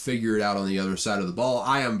Smith figure it out on the other side of the ball.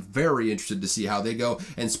 I am very interested to see how they go.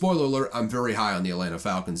 And spoiler alert, I'm very high on the Atlanta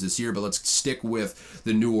Falcons this year, but let's stick with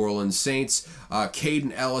the New Orleans Saints.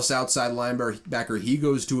 Caden Ellis, outside linebacker, he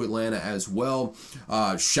goes to Atlanta as well.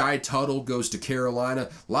 Shy Tuttle goes to Carolina.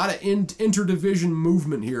 A lot of interdivision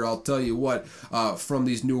movement here, I'll tell you what, from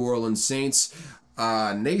these New Orleans Saints.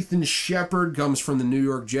 Nathan Shepard comes from the New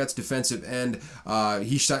York Jets, defensive end.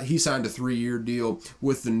 He signed a 3-year deal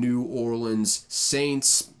with the New Orleans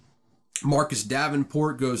Saints. Marcus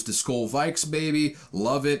Davenport goes to Skull Vikes, baby.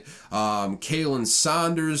 Love it. Kalen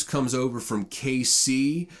Saunders comes over from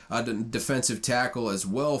KC, defensive tackle as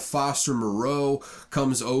well. Foster Moreau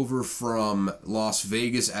comes over from Las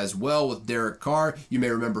Vegas as well with Derek Carr. You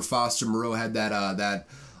may remember Foster Moreau had that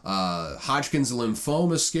Hodgkin's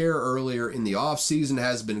lymphoma scare earlier in the offseason,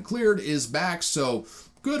 has been cleared, is back, so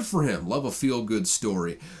Good for him. Love a feel-good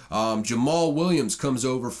story. Jamal Williams comes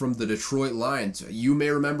over from the Detroit Lions. You may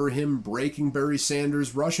remember him breaking Barry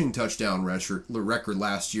Sanders' rushing touchdown record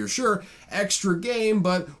last year. Sure, extra game,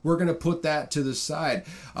 but we're going to put that to the side.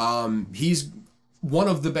 He's one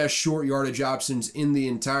of the best short yardage options in the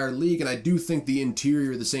entire league, and I do think the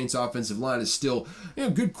interior of the Saints offensive line is still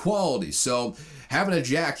good quality. So having a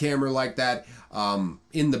jackhammer like that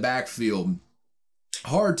in the backfield,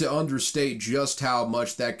 hard to understate just how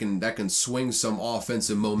much that can swing some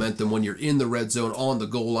offensive momentum when you're in the red zone on the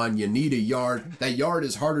goal line. You need a yard. That yard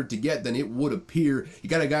is harder to get than it would appear. You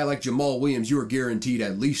got a guy like Jamal Williams, you are guaranteed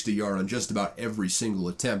at least a yard on just about every single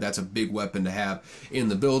attempt. That's a big weapon to have in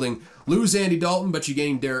the building. Lose Andy Dalton, but you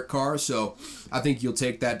gain Derek Carr, so I think you'll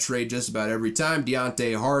take that trade just about every time.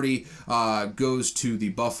 Deontay Hardy goes to the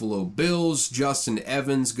Buffalo Bills. Justin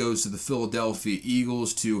Evans goes to the Philadelphia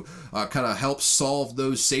Eagles to kind of help solve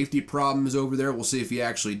those safety problems over there. We'll see if he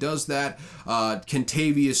actually does that.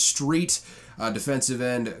 Kentavious Street, defensive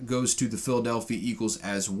end, goes to the Philadelphia Eagles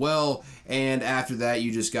as well. And after that,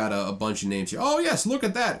 you just got a bunch of names here. Oh, yes, look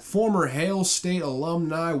at that. Former Hail State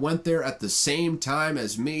alumni went there at the same time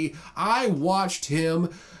as me. I watched him,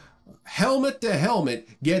 helmet to helmet,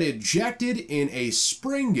 get ejected in a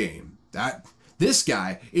spring game. This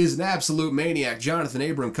guy is an absolute maniac. Jonathan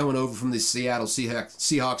Abram coming over from the Seattle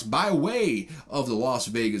Seahawks by way of the Las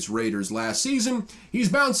Vegas Raiders last season. He's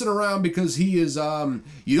bouncing around because he is,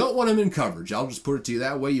 you don't want him in coverage. I'll just put it to you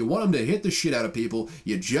that way. You want him to hit the shit out of people.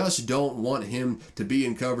 You just don't want him to be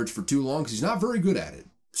in coverage for too long because he's not very good at it.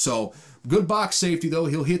 So, good box safety, though.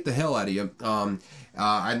 He'll hit the hell out of you. And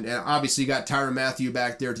obviously, you got Tyrann Mathieu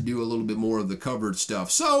back there to do a little bit more of the coverage stuff.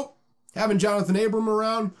 So, having Jonathan Abram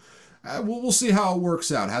around, we'll see how it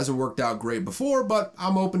works out. Hasn't worked out great before, but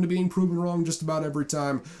I'm open to being proven wrong just about every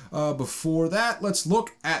time. Before that, let's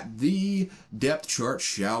look at the depth chart,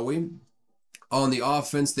 shall we? On the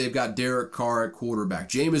offense, they've got Derek Carr at quarterback.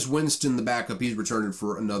 Jameis Winston, the backup, he's returning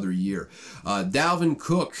for another year. Dalvin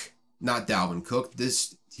Cook, not Dalvin Cook,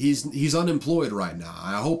 he's unemployed right now.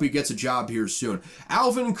 I hope he gets a job here soon.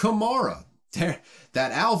 Alvin Kamara.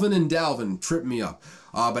 That Alvin and Dalvin tripped me up.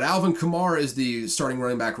 But Alvin Kamara is the starting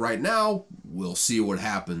running back right now. We'll see what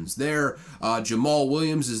happens there. Jamal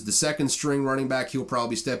Williams is the second string running back. He'll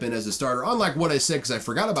probably step in as a starter. Unlike what I said, because I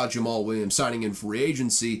forgot about Jamal Williams signing in free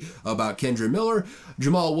agency about Kendre Miller,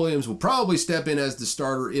 Jamal Williams will probably step in as the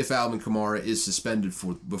starter if Alvin Kamara is suspended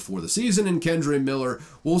before the season. And Kendre Miller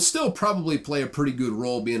will still probably play a pretty good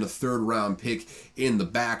role, being a third-round pick in the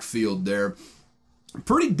backfield there.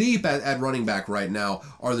 Pretty deep at running back right now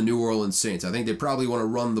are the New Orleans Saints. I think they probably want to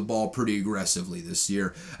run the ball pretty aggressively this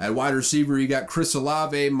year. At wide receiver, you got Chris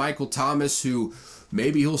Olave, Michael Thomas, who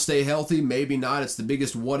maybe he'll stay healthy, maybe not. It's the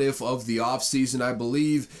biggest what-if of the offseason, I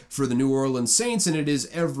believe, for the New Orleans Saints, and it is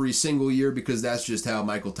every single year because that's just how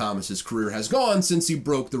Michael Thomas's career has gone since he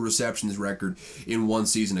broke the receptions record in one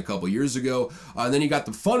season a couple years ago. And then you got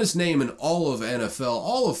the funnest name in all of NFL,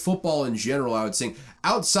 all of football in general, I would say,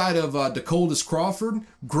 outside of DeColdis Crawford.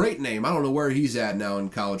 Great name. I don't know where he's at now in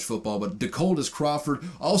college football, but DeColdis Crawford.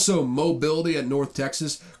 Also Mobility at North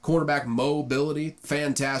Texas. Cornerback Mobility.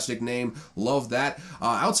 Fantastic name. Love that.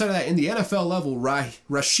 Outside of that, in the NFL level,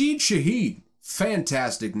 Rashid Shaheed.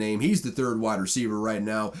 Fantastic name. He's the third wide receiver right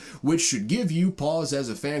now, which should give you pause as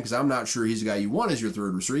a fan because I'm not sure he's the guy you want as your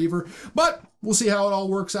third receiver, but we'll see how it all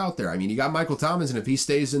works out there. I mean, you got Michael Thomas, and if he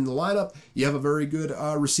stays in the lineup, you have a very good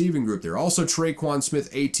receiving group there. Also, Traquan Smith,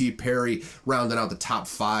 A.T. Perry, rounding out the top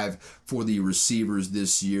 5 for the receivers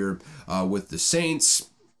this year with the Saints.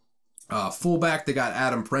 Fullback, they got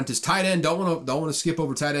Adam Prentice. Tight end, don't want to skip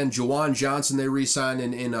over tight end. Juwan Johnson, they re-signed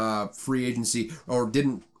in free agency, or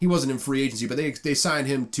didn't. He wasn't in free agency, but they signed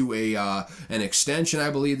him to an extension, I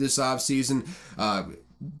believe, this offseason.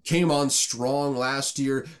 Came on strong last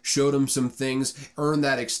year, showed him some things, earned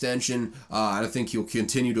that extension. I think he'll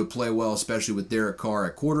continue to play well, especially with Derek Carr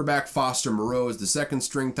at quarterback. Foster Moreau is the second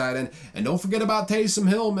string tight end. And don't forget about Taysom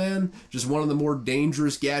Hill, man. Just one of the more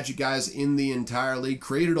dangerous gadget guys in the entire league.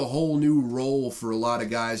 Created a whole new role for a lot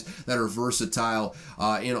of guys that are versatile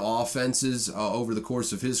in offenses over the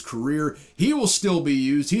course of his career. He will still be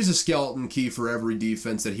used. He's a skeleton key for every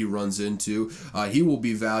defense that he runs into. He will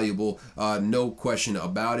be valuable, no question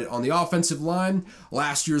about it. On the offensive line,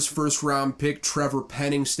 last year's first-round pick, Trevor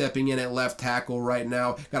Penning, stepping in at left tackle right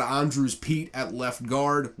now. Got Andrews Pete at left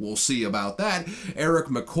guard. We'll see about that. Eric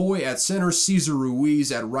McCoy at center, Cesar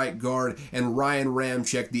Ruiz at right guard, and Ryan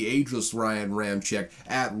Ramczyk, the ageless Ryan Ramczyk,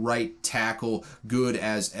 at right tackle. Good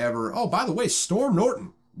as ever. Oh, by the way, Storm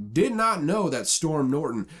Norton. Did not know that Storm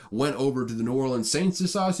Norton went over to the New Orleans Saints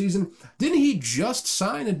this offseason. Didn't he just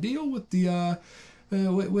sign a deal with the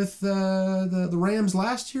with the Rams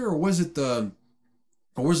last year, or was it the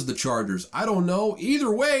Chargers? I don't know.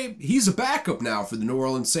 Either way, he's a backup now for the New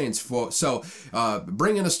Orleans Saints. So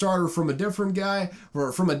bring in a starter from a different guy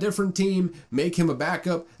or from a different team, make him a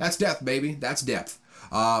backup. That's depth, baby. That's depth.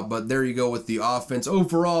 But there you go with the offense.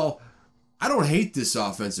 Overall, I don't hate this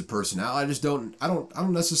offensive personnel. I just don't. I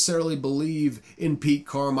don't necessarily believe in Pete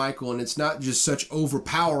Carmichael, and it's not just such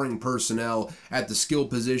overpowering personnel at the skill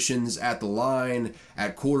positions, at the line,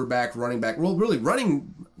 at quarterback, running back. Well, really,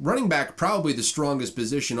 running back probably the strongest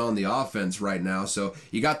position on the offense right now. So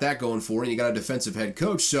you got that going for you. You got a defensive head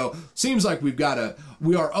coach. So seems like we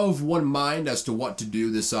are of one mind as to what to do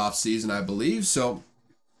this offseason, I believe. So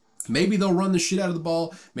maybe they'll run the shit out of the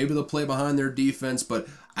ball. Maybe they'll play behind their defense, but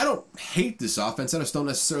I don't hate this offense. I just don't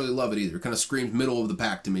necessarily love it either. It kind of screams middle of the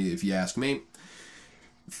pack to me, if you ask me.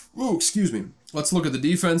 Ooh, excuse me. Let's look at the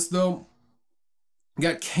defense, though. You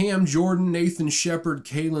got Cam Jordan, Nathan Shepard,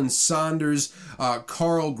 Kalen Saunders,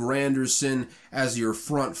 Carl Granderson as your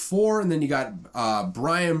front four. And then you got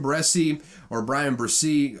Brian Bresee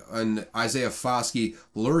and Isaiah Foskey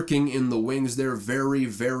lurking in the wings there. Very,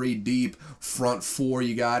 very deep front four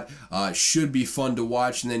you got. Should be fun to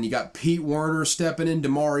watch. And then you got Pete Werner stepping in,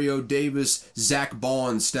 Demario Davis, Zach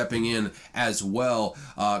Bond stepping in as well.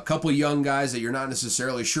 A couple young guys that you're not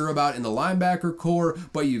necessarily sure about in the linebacker core,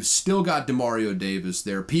 but you've still got Demario Davis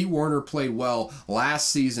there. Pete Werner played well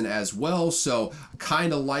last season as well, so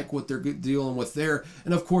kind of like what they're dealing with there.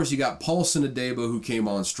 And of course, you got Paulson Adebo, who came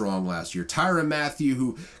on strong last year. Tyrann Mathieu,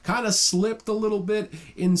 who kind of slipped a little bit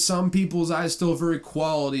in some people's eyes, still a very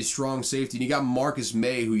quality, strong safety. And you got Marcus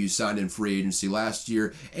May, who you signed in free agency last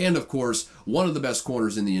year. And of course, one of the best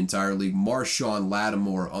corners in the entire league, Marshawn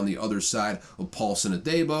Lattimore, on the other side of Paulson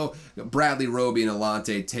Adebo. Bradley Roby and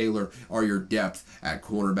Alante Taylor are your depth at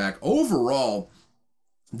cornerback. Overall,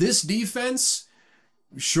 this defense,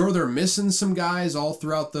 sure, they're missing some guys all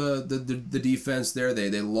throughout the defense there.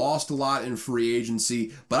 They lost a lot in free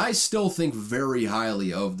agency, but I still think very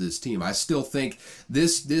highly of this team. I still think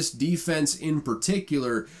this defense in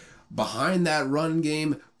particular, behind that run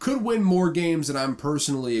game, could win more games than I'm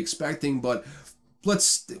personally expecting, but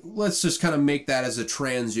let's just kind of make that as a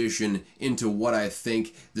transition into what I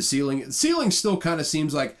think the ceiling. The ceiling still kind of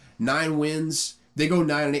seems like 9 wins. They go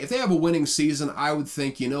 9-8. If they have a winning season, I would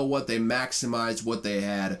think, you know what, they maximized what they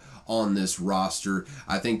had on this roster.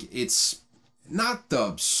 I think it's not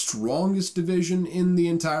the strongest division in the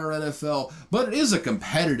entire NFL, but it is a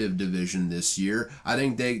competitive division this year. I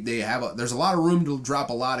think there's a lot of room to drop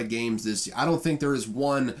a lot of games this year. I don't think there is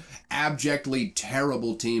one abjectly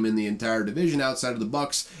terrible team in the entire division outside of the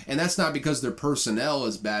Bucs, and that's not because their personnel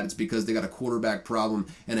is bad. It's because they got a quarterback problem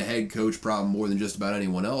and a head coach problem more than just about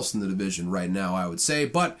anyone else in the division right now, I would say.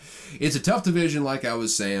 But it's a tough division, like I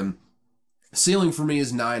was saying. Ceiling for me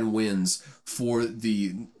is 9 wins for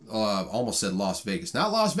the almost said Las Vegas.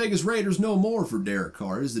 Not Las Vegas Raiders no more for Derek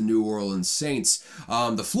Carr. It's the New Orleans Saints.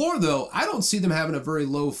 The floor, though, I don't see them having a very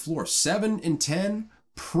low floor. 7-10,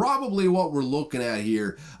 probably what we're looking at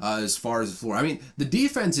here as far as the floor. I mean, the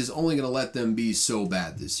defense is only going to let them be so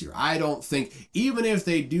bad this year. I don't think, even if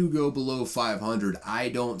they do go below 500, I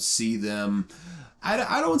don't see them...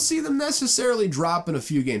 I don't see them necessarily dropping a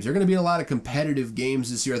few games. They're going to be in a lot of competitive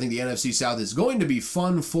games this year. I think the NFC South is going to be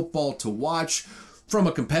fun football to watch. From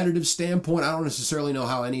a competitive standpoint, I don't necessarily know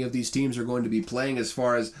how any of these teams are going to be playing as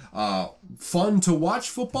far as fun to watch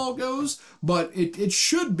football goes, but it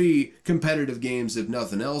should be competitive games if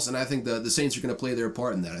nothing else, and I think the Saints are going to play their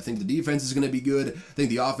part in that. I think the defense is going to be good. I think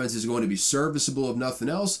the offense is going to be serviceable if nothing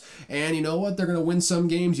else, and you know what? They're going to win some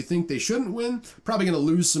games you think they shouldn't win, probably going to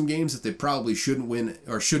lose some games that they probably shouldn't win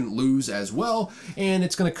or shouldn't lose as well, and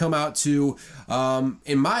it's going to come out to,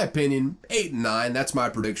 in my opinion, 8-9. That's my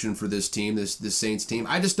prediction for this team, this Saints team.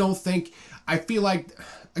 I just don't think, I feel like,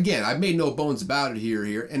 again, I've made no bones about it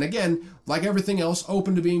here, and again, like everything else,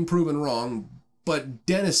 open to being proven wrong, but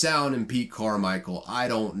Dennis Allen and Pete Carmichael, I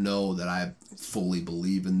don't know that I fully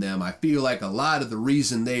believe in them. I feel like a lot of the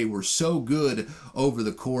reason they were so good over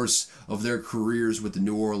the course of their careers with the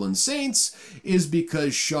New Orleans Saints is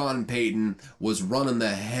because Sean Payton was running the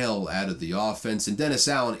hell out of the offense, and Dennis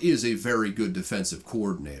Allen is a very good defensive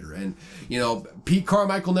coordinator. And, you know, Pete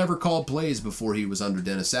Carmichael never called plays before he was under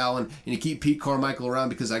Dennis Allen, and you keep Pete Carmichael around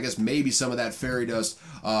because I guess maybe some of that fairy dust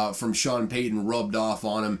from Sean Payton rubbed off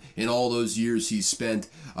on him in all those years he spent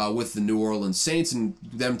with the New Orleans Saints, and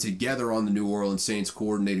them together on the New Orleans Saints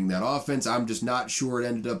coordinating that offense. I'm just not sure it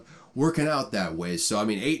ended up working out that way. So, I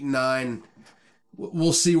mean, 8-9,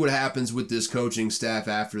 We'll see what happens with this coaching staff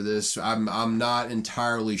after this. I'm not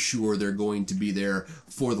entirely sure they're going to be there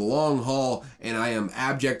for the long haul, and I am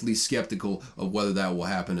abjectly skeptical of whether that will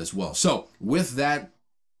happen as well. So with that,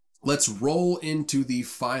 let's roll into the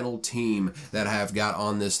final team that I have got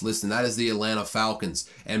on this list, and that is the Atlanta Falcons.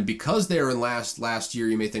 And because they were in last year,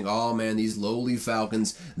 you may think, oh man, these lowly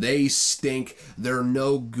Falcons, they stink. They're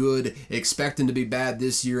no good. Expect them to be bad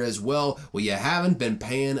this year as well. Well, you haven't been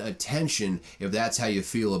paying attention if that's how you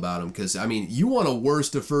feel about them. Because, I mean, you want a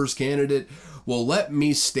worst to first candidate? Well, let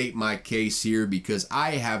me state my case here, because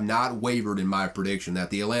I have not wavered in my prediction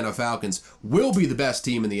that the Atlanta Falcons will be the best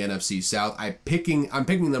team in the NFC South. I'm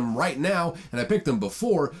picking them right now, and I picked them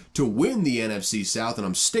before to win the NFC South, and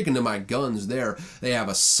I'm sticking to my guns there. They have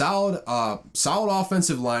a solid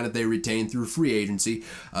offensive line that they retained through free agency,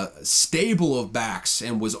 a stable of backs,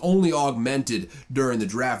 and was only augmented during the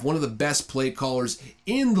draft. One of the best play callers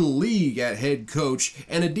in the league at head coach,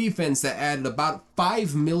 and a defense that added about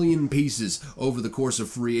 5 million pieces over the course of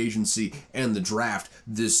free agency and the draft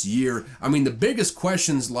this year. I mean, the biggest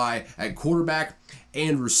questions lie at quarterback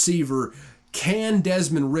and receiver. Can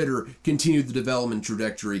Desmond Ridder continue the development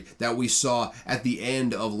trajectory that we saw at the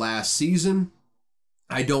end of last season?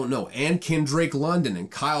 I don't know. And can Drake London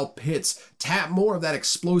and Kyle Pitts tap more of that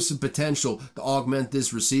explosive potential to augment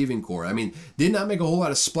this receiving core? I mean, did not make a whole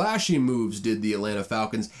lot of splashy moves, did the Atlanta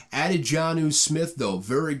Falcons. Added Jonnu Smith, though,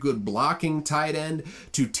 very good blocking tight end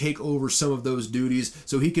to take over some of those duties,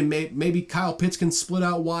 so he can maybe Kyle Pitts can split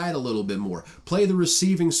out wide a little bit more, play the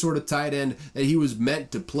receiving sort of tight end that he was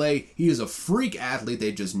meant to play. He is a freak athlete.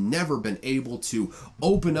 They've just never been able to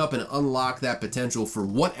open up and unlock that potential for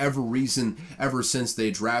whatever reason ever since they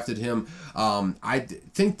drafted him. I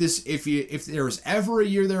think this, if there was ever a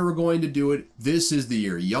year they were going to do it, this is the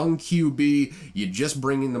year. Young QB, you just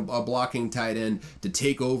bring in a blocking tight end to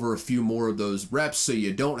take over a few more of those reps, so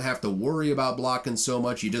you don't have to worry about blocking so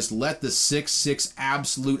much. You just let the 6'6"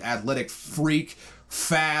 absolute athletic freak,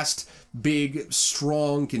 fast, big,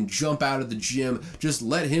 strong, can jump out of the gym. Just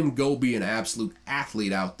let him go be an absolute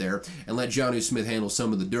athlete out there, and let Jonnu Smith handle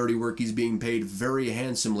some of the dirty work. He's being paid very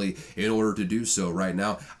handsomely in order to do so right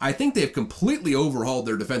now. I think they've completely overhauled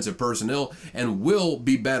their defensive personnel and will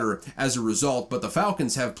be better as a result, but the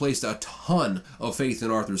Falcons have placed a ton of faith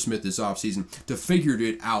in Arthur Smith this offseason to figure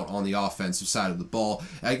it out on the offensive side of the ball.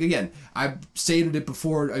 Again, I've stated it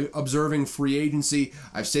before, observing free agency.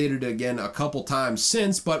 I've stated it again a couple times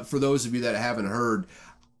since, but for those of you that haven't heard,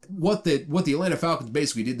 what the Atlanta Falcons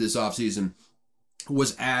basically did this offseason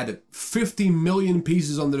was add 50 million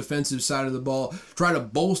pieces on the defensive side of the ball, try to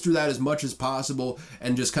bolster that as much as possible,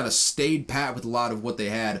 and just kind of stayed pat with a lot of what they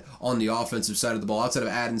had on the offensive side of the ball. Outside of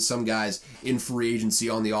adding some guys in free agency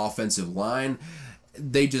on the offensive line,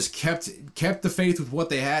 they just kept the faith with what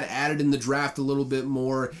they had, added in the draft a little bit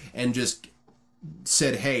more, and just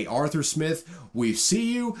said, hey, Arthur Smith, we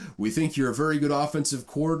see you. We think you're a very good offensive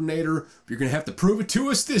coordinator. You're going to have to prove it to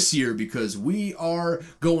us this year, because we are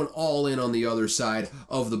going all in on the other side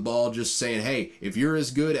of the ball, just saying, hey, if you're as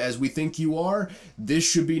good as we think you are, this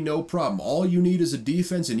should be no problem. All you need is a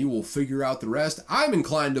defense, and you will figure out the rest. I'm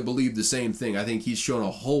inclined to believe the same thing. I think he's shown a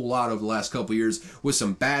whole lot over the last couple of years with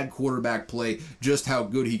some bad quarterback play, just how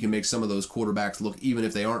good he can make some of those quarterbacks look, even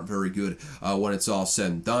if they aren't very good when it's all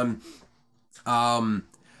said and done.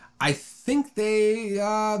 I think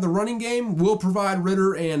the running game will provide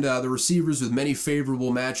Ridder and the receivers with many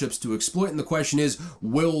favorable matchups to exploit, and the question is,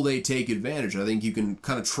 will they take advantage? I think you can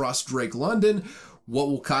kind of trust Drake London. What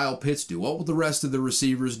will Kyle Pitts do? What will the rest of the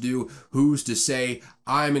receivers do? Who's to say?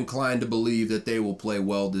 I'm inclined to believe that they will play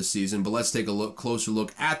well this season, but let's take a closer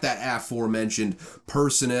look at that aforementioned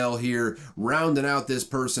personnel here. Rounding out this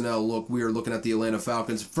personnel look, we are looking at the Atlanta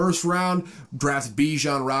Falcons. First round, draft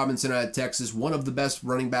Bijan Robinson out of Texas, one of the best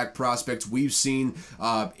running back prospects we've seen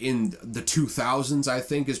in the 2000s, I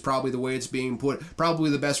think is probably the way it's being put. Probably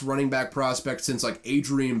the best running back prospect since like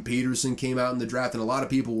Adrian Peterson came out in the draft, and a lot of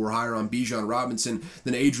people were higher on Bijan Robinson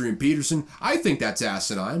than Adrian Peterson. I think that's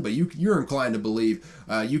asinine, but you're inclined to believe.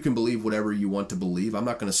 You can believe whatever you want to believe. I'm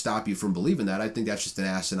not going to stop you from believing that. I think that's just an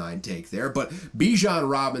asinine take there. But Bijan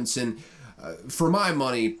Robinson, for my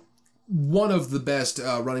money, one of the best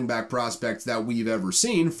running back prospects that we've ever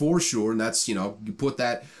seen, for sure. And that's, you put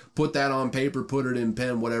that on paper, put it in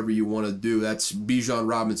pen, whatever you want to do. That's Bijan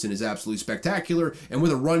Robinson is absolutely spectacular. And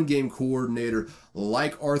with a run game coordinator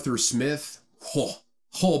like Arthur Smith,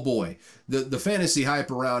 oh boy, the fantasy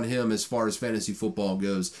hype around him as far as fantasy football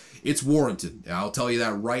goes, it's warranted. I'll tell you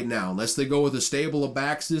that right now. Unless they go with a stable of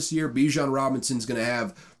backs this year, Bijan Robinson's going to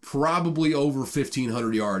have probably over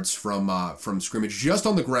 1,500 yards from scrimmage just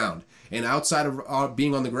on the ground. And outside of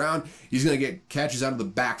being on the ground, he's going to get catches out of the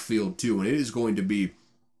backfield too, and it is going to be.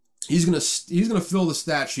 He's gonna fill the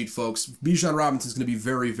stat sheet, folks. Bijan Robinson's gonna be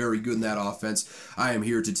very, very good in that offense. I am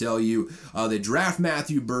here to tell you. They draft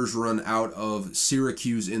Matthew Bergeron out of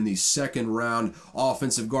Syracuse in the second round.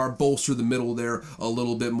 Offensive guard, bolster the middle there a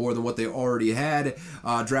little bit more than what they already had.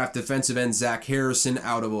 Draft defensive end Zach Harrison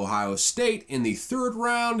out of Ohio State in the third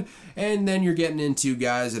round, and then you're getting into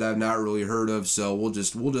guys that I've not really heard of. So we'll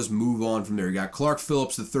just move on from there. You got Clark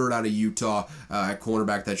Phillips, the third out of Utah at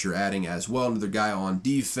cornerback that you're adding as well. Another guy on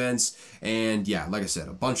defense. And yeah, like I said,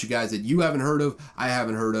 a bunch of guys that you haven't heard of, I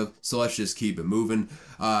haven't heard of, so let's just keep it moving.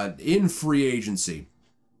 In free agency,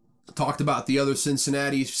 talked about the other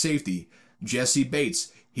Cincinnati safety, Jesse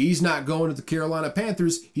Bates. He's not going to the Carolina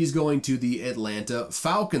Panthers. He's going to the Atlanta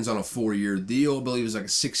Falcons on a 4-year deal. I believe it's like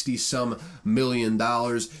 $60-some million.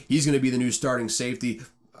 He's going to be the new starting safety.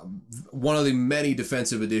 One of the many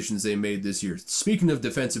defensive additions they made this year. Speaking of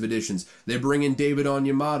defensive additions, they bring in David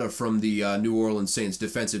Onyemata from the New Orleans Saints,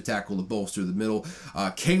 defensive tackle to bolster the middle.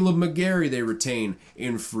 Caleb McGarry they retain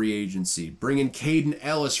in free agency. Bring in Caden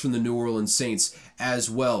Ellis from the New Orleans Saints as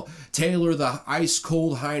well. Taylor the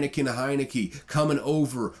ice-cold Heineke coming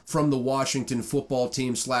over from the Washington football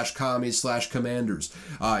team /Commies/Commanders.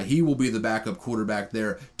 He will be the backup quarterback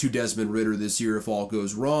there to Desmond Ridder this year if all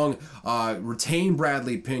goes wrong. Retain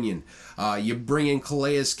Bradley Pinion. You bring in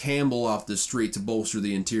Calais Campbell off the street to bolster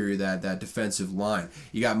the interior of that defensive line.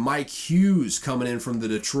 You got Mike Hughes coming in from the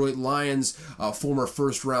Detroit Lions, former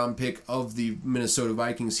first-round pick of the Minnesota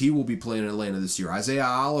Vikings. He will be playing in Atlanta this year. Isaiah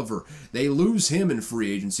Oliver, they lose him in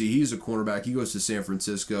free agency. He's a cornerback. He goes to San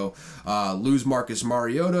Francisco. Lose Marcus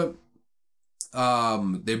Mariota.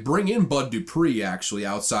 They bring in Bud Dupree, actually,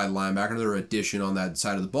 outside linebacker, another addition on that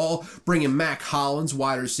side of the ball. Bring in Mac Hollins,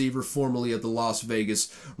 wide receiver, formerly at the Las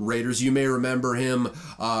Vegas Raiders. You may remember him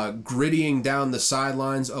grittying down the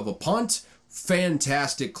sidelines of a punt.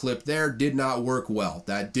 Fantastic clip there. Did not work well.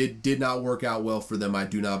 That did not work out well for them, I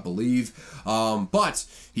do not believe. But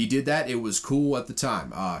he did that. It was cool at the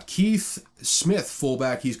time. Keith Smith,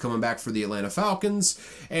 fullback, he's coming back for the Atlanta Falcons.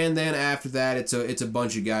 And then after that, it's a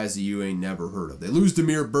bunch of guys that you ain't never heard of. They lose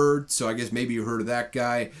Damiere Byrd, so I guess maybe you heard of that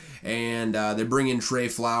guy. And they bring in Trey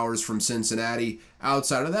Flowers from Cincinnati.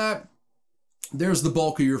 Outside of that, there's the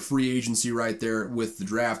bulk of your free agency right there with the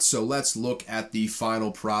draft. So let's look at the final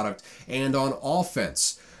product. And on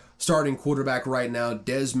offense, starting quarterback right now,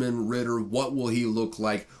 Desmond Ridder. What will he look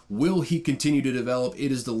like? Will he continue to develop?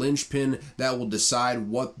 It is the linchpin that will decide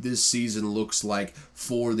what this season looks like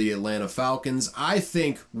for the Atlanta Falcons. I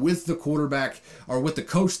think with the quarterback, or with the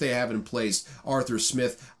coach they have in place, Arthur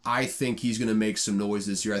Smith, I think he's going to make some noise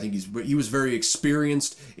this year. I think he was very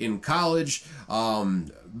experienced in college.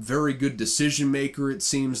 Very good decision maker, it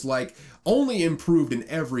seems like. Only improved in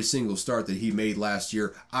every single start that he made last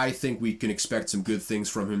year. I think we can expect some good things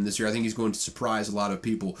from him this year. I think he's going to surprise a lot of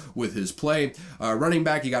people with his play. Running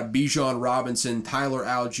back, you got Bijan Robinson, Tyler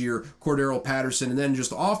Algier, Cordero Patterson, and then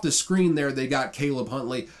just off the screen there, they got Caleb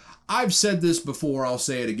Huntley. I've said this before, I'll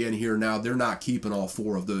say it again here now, they're not keeping all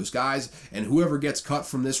four of those guys, and whoever gets cut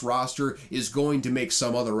from this roster is going to make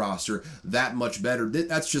some other roster that much better.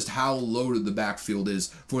 That's just how loaded the backfield is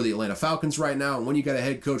for the Atlanta Falcons right now, and when you got a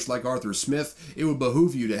head coach like Arthur Smith, it would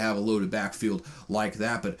behoove you to have a loaded backfield like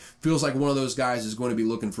that, but feels like one of those guys is going to be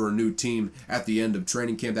looking for a new team at the end of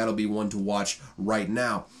training camp. That'll be one to watch right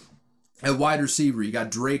now. At wide receiver, you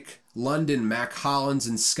got Drake London, Mac Hollins,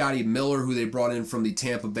 and Scotty Miller, who they brought in from the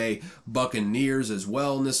Tampa Bay Buccaneers as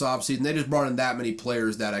well in this offseason. They just brought in that many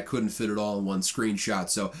players that I couldn't fit it all in one screenshot.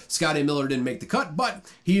 So Scotty Miller didn't make the cut, but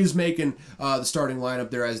he is making the starting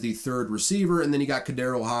lineup there as the third receiver. And then you got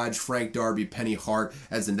Kadero Hodge, Frank Darby, Penny Hart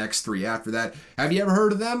as the next three after that. Have you ever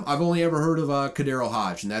heard of them? I've only ever heard of Kadero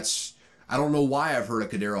Hodge, and I don't know why I've heard of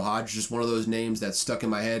Kadero Hodge, just one of those names that stuck in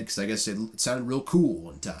my head because I guess it sounded real cool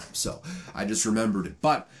one time. So I just remembered it.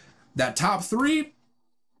 But that top three,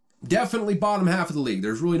 definitely bottom half of the league.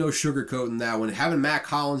 There's really no sugarcoating that one. Having Mac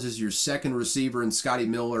Hollins as your second receiver and Scotty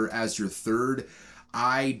Miller as your third,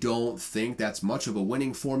 I don't think that's much of a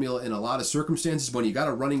winning formula in a lot of circumstances. When you got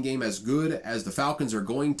a running game as good as the Falcons are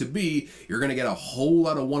going to be, you're going to get a whole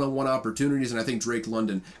lot of one-on-one opportunities, and I think Drake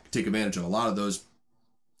London can take advantage of a lot of those.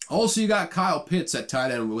 Also, you got Kyle Pitts at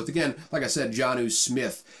tight end with, again, like I said, Jonnu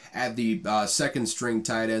Smith at the second string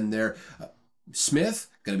tight end there. Smith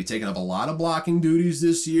going to be taking up a lot of blocking duties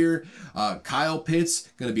this year. Kyle Pitts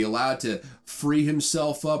going to be allowed to free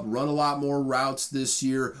himself up, run a lot more routes this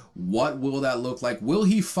year? What will that look like? Will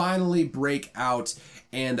he finally break out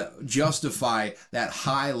and justify that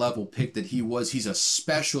high-level pick that he was? He's a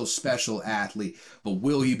special, special athlete, but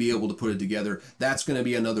will he be able to put it together? That's going to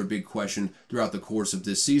be another big question throughout the course of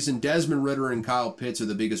this season. Desmond Ridder and Kyle Pitts are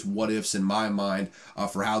the biggest what-ifs in my mind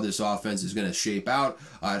for how this offense is going to shape out.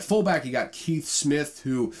 At fullback, you got Keith Smith,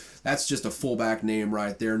 who that's just a fullback name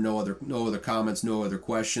right there. No other comments, no other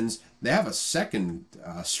questions. They have a second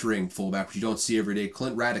string fullback, which you don't see every day,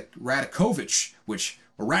 Clint Radakovich,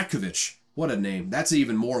 Ratkovich. What a name. That's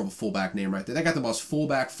even more of a fullback name right there. They got the most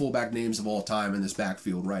fullback names of all time in this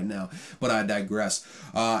backfield right now. But I digress.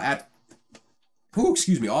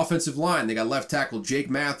 Offensive line. They got left tackle Jake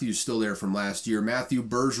Matthews still there from last year. Matthew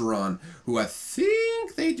Bergeron, who I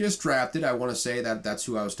think they just drafted. I want to say that's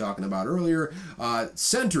who I was talking about earlier.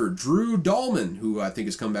 Center Drew Dahlman, who I think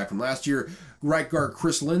has come back from last year. Right guard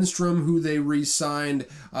Chris Lindstrom, who they re-signed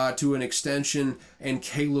to an extension, and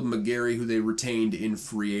Caleb McGarry, who they retained in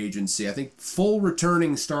free agency. I think full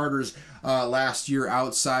returning starters last year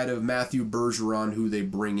outside of Matthew Bergeron, who they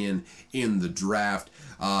bring in the draft.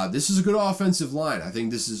 This is a good offensive line. I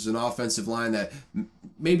think this is an offensive line that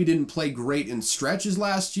maybe didn't play great in stretches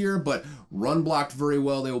last year, but run blocked very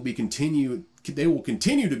well. They will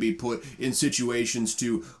continue to be put in situations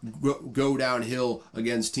to go downhill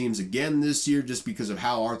against teams again this year just because of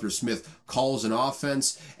how Arthur Smith calls an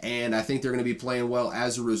offense, and I think they're going to be playing well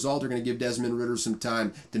as a result. They're going to give Desmond Ridder some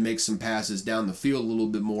time to make some passes down the field a little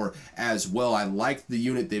bit more as well. I like the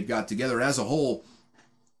unit they've got together, and as a whole,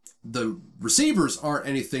 the receivers aren't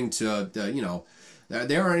anything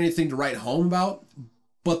they aren't anything to write home about.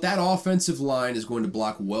 But that offensive line is going to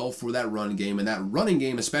block well for that run game, and that running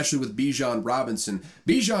game, especially with Bijan Robinson.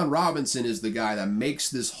 Bijan Robinson is the guy that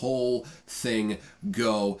makes this whole thing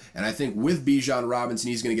go, and I think with Bijan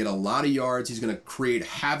Robinson, he's going to get a lot of yards. He's going to create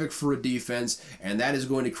havoc for a defense, and that is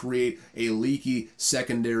going to create a leaky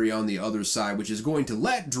secondary on the other side, which is going to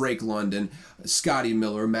let Drake London, Scotty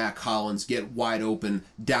Miller, Matt Collins get wide open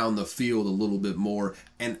down the field a little bit more,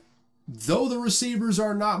 and though the receivers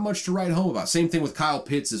are not much to write home about. Same thing with Kyle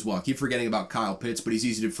Pitts as well. I keep forgetting about Kyle Pitts, but he's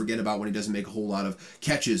easy to forget about when he doesn't make a whole lot of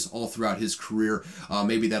catches all throughout his career.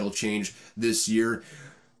 Maybe that'll change this year.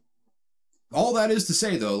 All that is to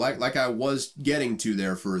say, though, like I was getting to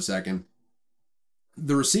there for a second,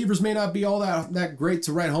 the receivers may not be all that great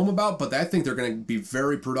to write home about, but I think they're going to be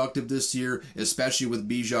very productive this year, especially with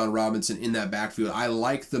Bijan Robinson in that backfield. I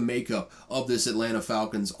like the makeup of this Atlanta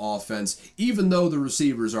Falcons offense, even though the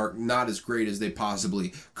receivers are not as great as they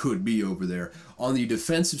possibly could be over there. On the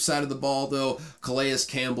defensive side of the ball, though, Calais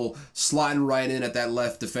Campbell sliding right in at that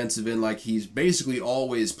left defensive end like he's basically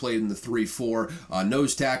always played in the 3-4.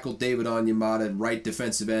 Nose tackle David Onyemata, right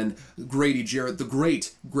defensive end Grady Jarrett, the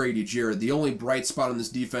great Grady Jarrett, the only bright spot on this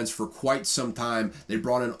defense for quite some time. They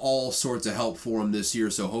brought in all sorts of help for him this year,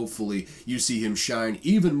 so hopefully you see him shine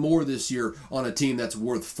even more this year on a team that's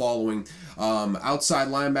worth following. Outside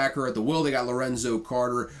linebacker at the will, they got Lorenzo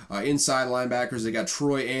Carter. Inside linebackers, they got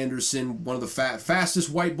Troy Anderson, one of the fastest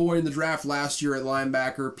white boy in the draft last year at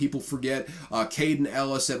linebacker. People forget. Caden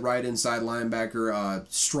Ellis at right inside linebacker.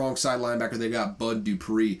 Strong side linebacker, they got Bud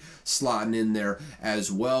Dupree slotting in there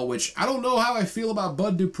as well, which I don't know how I feel about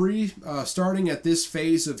Bud Dupree starting at this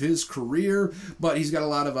phase of his career, but he's got a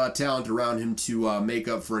lot of talent around him to make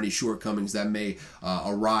up for any shortcomings that may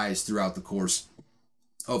arise throughout the course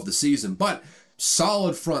of the season. But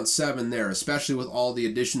solid front seven there, especially with all the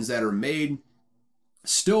additions that are made.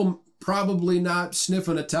 Still probably not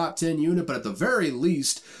sniffing a top 10 unit, but at the very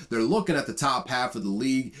least, they're looking at the top half of the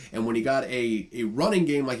league. And when you got a running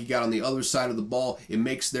game like you got on the other side of the ball, it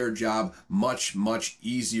makes their job much, much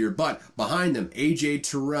easier. But behind them, A.J.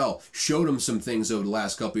 Terrell showed them some things over the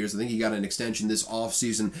last couple years. I think he got an extension this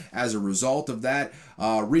offseason as a result of that.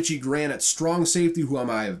 Richie Grant at strong safety, who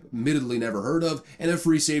I have admittedly never heard of. And at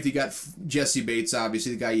free safety, got Jesse Bates,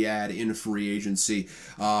 obviously, the guy you add in free agency.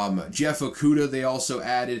 Jeff Okudah, they also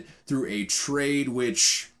added through a trade,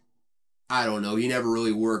 which I don't know. He never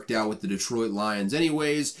really worked out with the Detroit Lions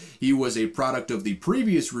anyways. He was a product of the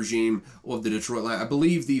previous regime of the Detroit Lions. I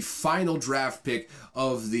believe the final draft pick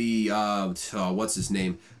of the, what's his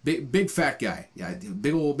name? Big fat guy. Yeah,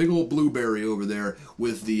 big old blueberry over there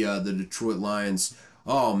with the Detroit Lions.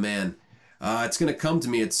 Oh, man. It's going to come to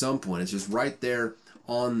me at some point. It's just right there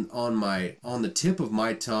on the tip of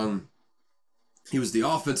my tongue. He was the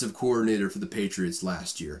offensive coordinator for the Patriots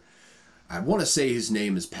last year. I want to say his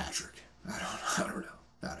name is Patrick. I don't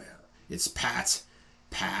know. It's Pat.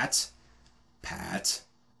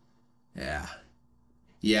 Yeah.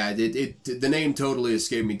 Yeah, the name totally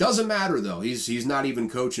escaped me. Doesn't matter though. He's not even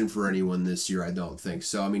coaching for anyone this year, I don't think.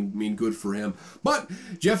 So I mean, good for him. But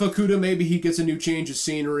Jeff Okudah, maybe he gets a new change of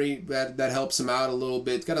scenery that helps him out a little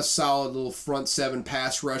bit. Got a solid little front seven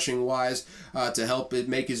pass rushing wise to help it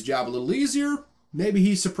make his job a little easier. Maybe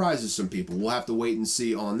he surprises some people. We'll have to wait and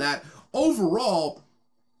see on that. Overall,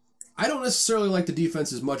 I don't necessarily like the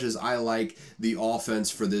defense as much as I like the offense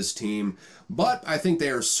for this team, but I think they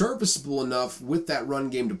are serviceable enough with that run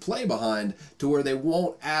game to play behind to where they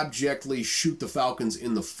won't abjectly shoot the Falcons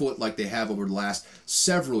in the foot like they have over the last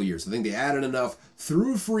several years. I think they added enough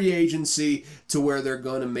through free agency to where they're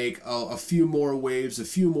going to make a few more waves, a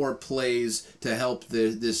few more plays to help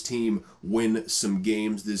this team win some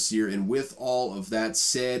games this year. And with all of that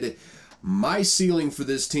said, my ceiling for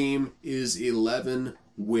this team is 11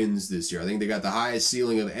 wins this year. I think they got the highest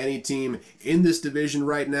ceiling of any team in this division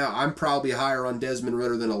right now. I'm probably higher on Desmond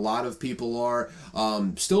Ridder than a lot of people are.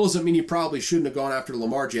 Still doesn't mean you probably shouldn't have gone after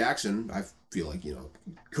Lamar Jackson. I feel like,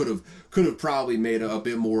 could have probably made a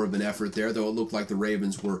bit more of an effort there, though it looked like the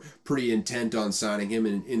Ravens were pretty intent on signing him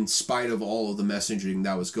in spite of all of the messaging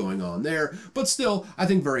that was going on there. But still, I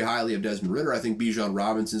think very highly of Desmond Ridder. I think Bijan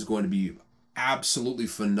Robinson is going to be absolutely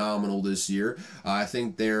phenomenal this year. I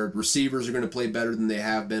think their receivers are going to play better than they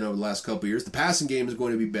have been over the last couple of years. The passing game is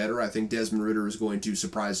going to be better. I think Desmond Ridder is going to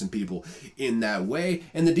surprise some people in that way.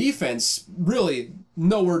 And the defense, really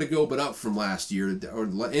nowhere to go but up from last year, or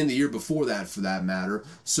in the year before that for that matter.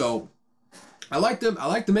 So I like them. I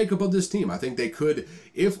like the makeup of this team. I think they could,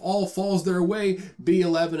 if all falls their way, be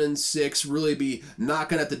 11-6, really be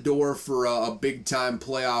knocking at the door for a big-time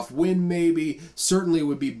playoff win maybe. Certainly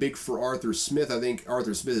would be big for Arthur Smith. I think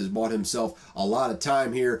Arthur Smith has bought himself a lot of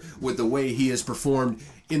time here with the way he has performed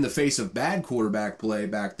in the face of bad quarterback play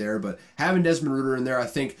back there. But having Desmond Ridder in there, I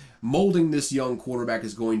think molding this young quarterback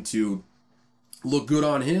is going to look good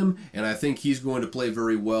on him, and I think he's going to play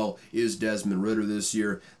very well, is Desmond Ridder this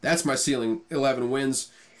year. That's my ceiling, 11 wins.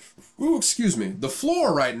 Ooh, excuse me. The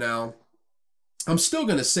floor right now, I'm still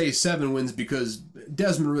going to say 7 wins because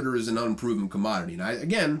Desmond Ridder is an unproven commodity. And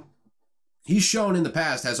again, he's shown in the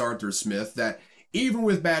past, as Arthur Smith, that even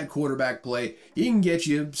with bad quarterback play, he can get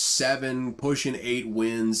you 7, pushing 8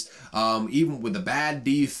 wins. Even with a bad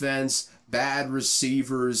defense, bad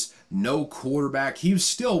receivers, no quarterback, he was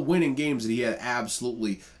still winning games that he had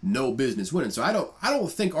absolutely no business winning. So I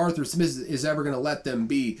don't think Arthur Smith is ever going to let them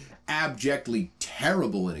be abjectly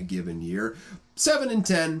terrible in a given year.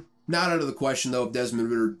 7-10, not out of the question though if Desmond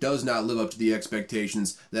Ridder does not live up to the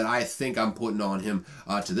expectations that I think I'm putting on him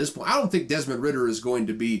to this point. I don't think Desmond Ridder is going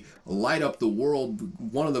to be light up the world,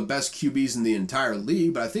 one of the best QBs in the entire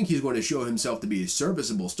league, but I think he's going to show himself to be a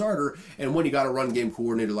serviceable starter. And when you got a run game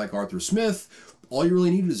coordinator like Arthur Smith, all you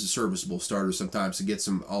really need is a serviceable starter sometimes to get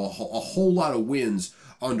a whole lot of wins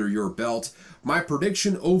under your belt. My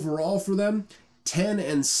prediction overall for them,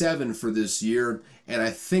 10-7 for this year, and I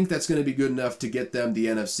think that's going to be good enough to get them the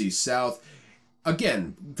NFC South.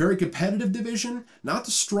 Again, very competitive division, not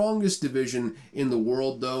the strongest division in the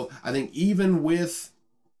world though. I think even with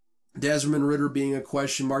Desmond Ridder being a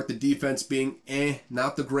question mark, the defense being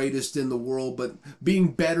not the greatest in the world, but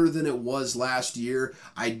being better than it was last year,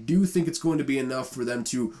 I do think it's going to be enough for them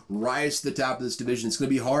to rise to the top of this division. It's going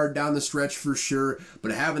to be hard down the stretch for sure,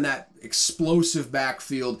 but having that explosive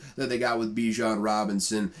backfield that they got with Bijan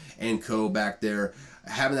Robinson and co back there,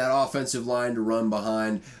 having that offensive line to run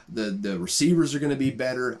behind, the receivers are going to be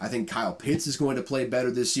better. I think Kyle Pitts is going to play better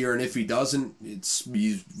this year, and if he doesn't,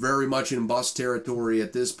 he's very much in bust territory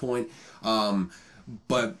at this point.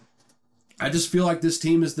 But I just feel like this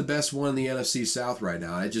team is the best one in the NFC South right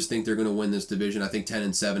now. I just think they're going to win this division. I think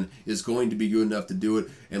 10-7 is going to be good enough to do it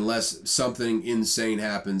unless something insane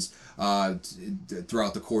happens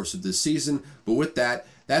throughout the course of this season. But with that,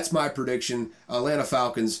 that's my prediction. Atlanta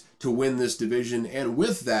Falcons to win this division. And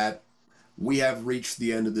with that, we have reached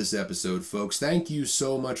the end of this episode, folks. Thank you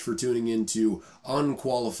so much for tuning into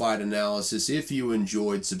Unqualified Analysis. If you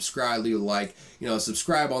enjoyed, subscribe, leave a like.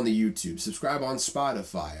 Subscribe on the YouTube, subscribe on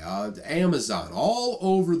Spotify, Amazon, all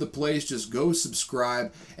over the place. Just go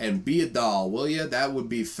subscribe and be a doll, will you? That would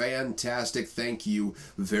be fantastic. Thank you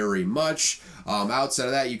very much. Outside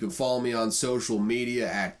of that, you can follow me on social media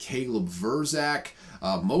at Caleb Verzak.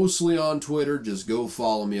 Mostly on Twitter. Just go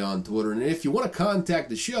follow me on Twitter. And if you want to contact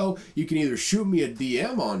the show, you can either shoot me a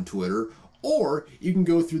DM on Twitter, or you can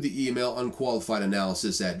go through the email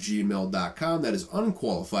unqualifiedanalysis@gmail.com. That is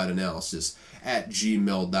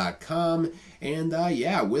unqualifiedanalysis@gmail.com. And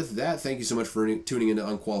yeah, with that, thank you so much for tuning into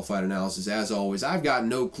Unqualified Analysis. As always, I've got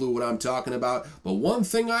no clue what I'm talking about, but one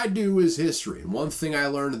thing I do is history. And one thing I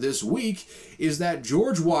learned this week is that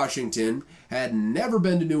George Washington had never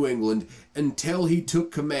been to New England until he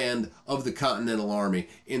took command of the Continental Army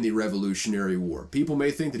in the Revolutionary War. People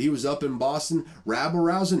may think that he was up in Boston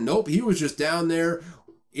rabble-rousing. Nope, he was just down there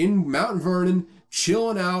in Mount Vernon,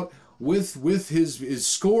 chilling out with his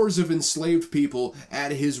scores of enslaved people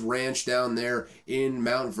at his ranch down there in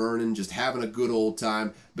Mount Vernon, just having a good old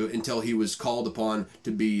time, but until he was called upon to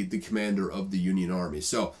be the commander of the Union Army.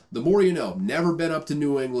 So the more you know. Never been up to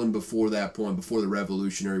New England before that point, before the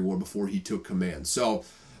Revolutionary War, before he took command. So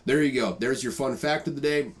there you go. There's your fun fact of the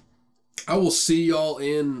day. I will see y'all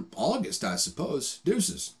in August, I suppose.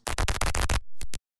 Deuces.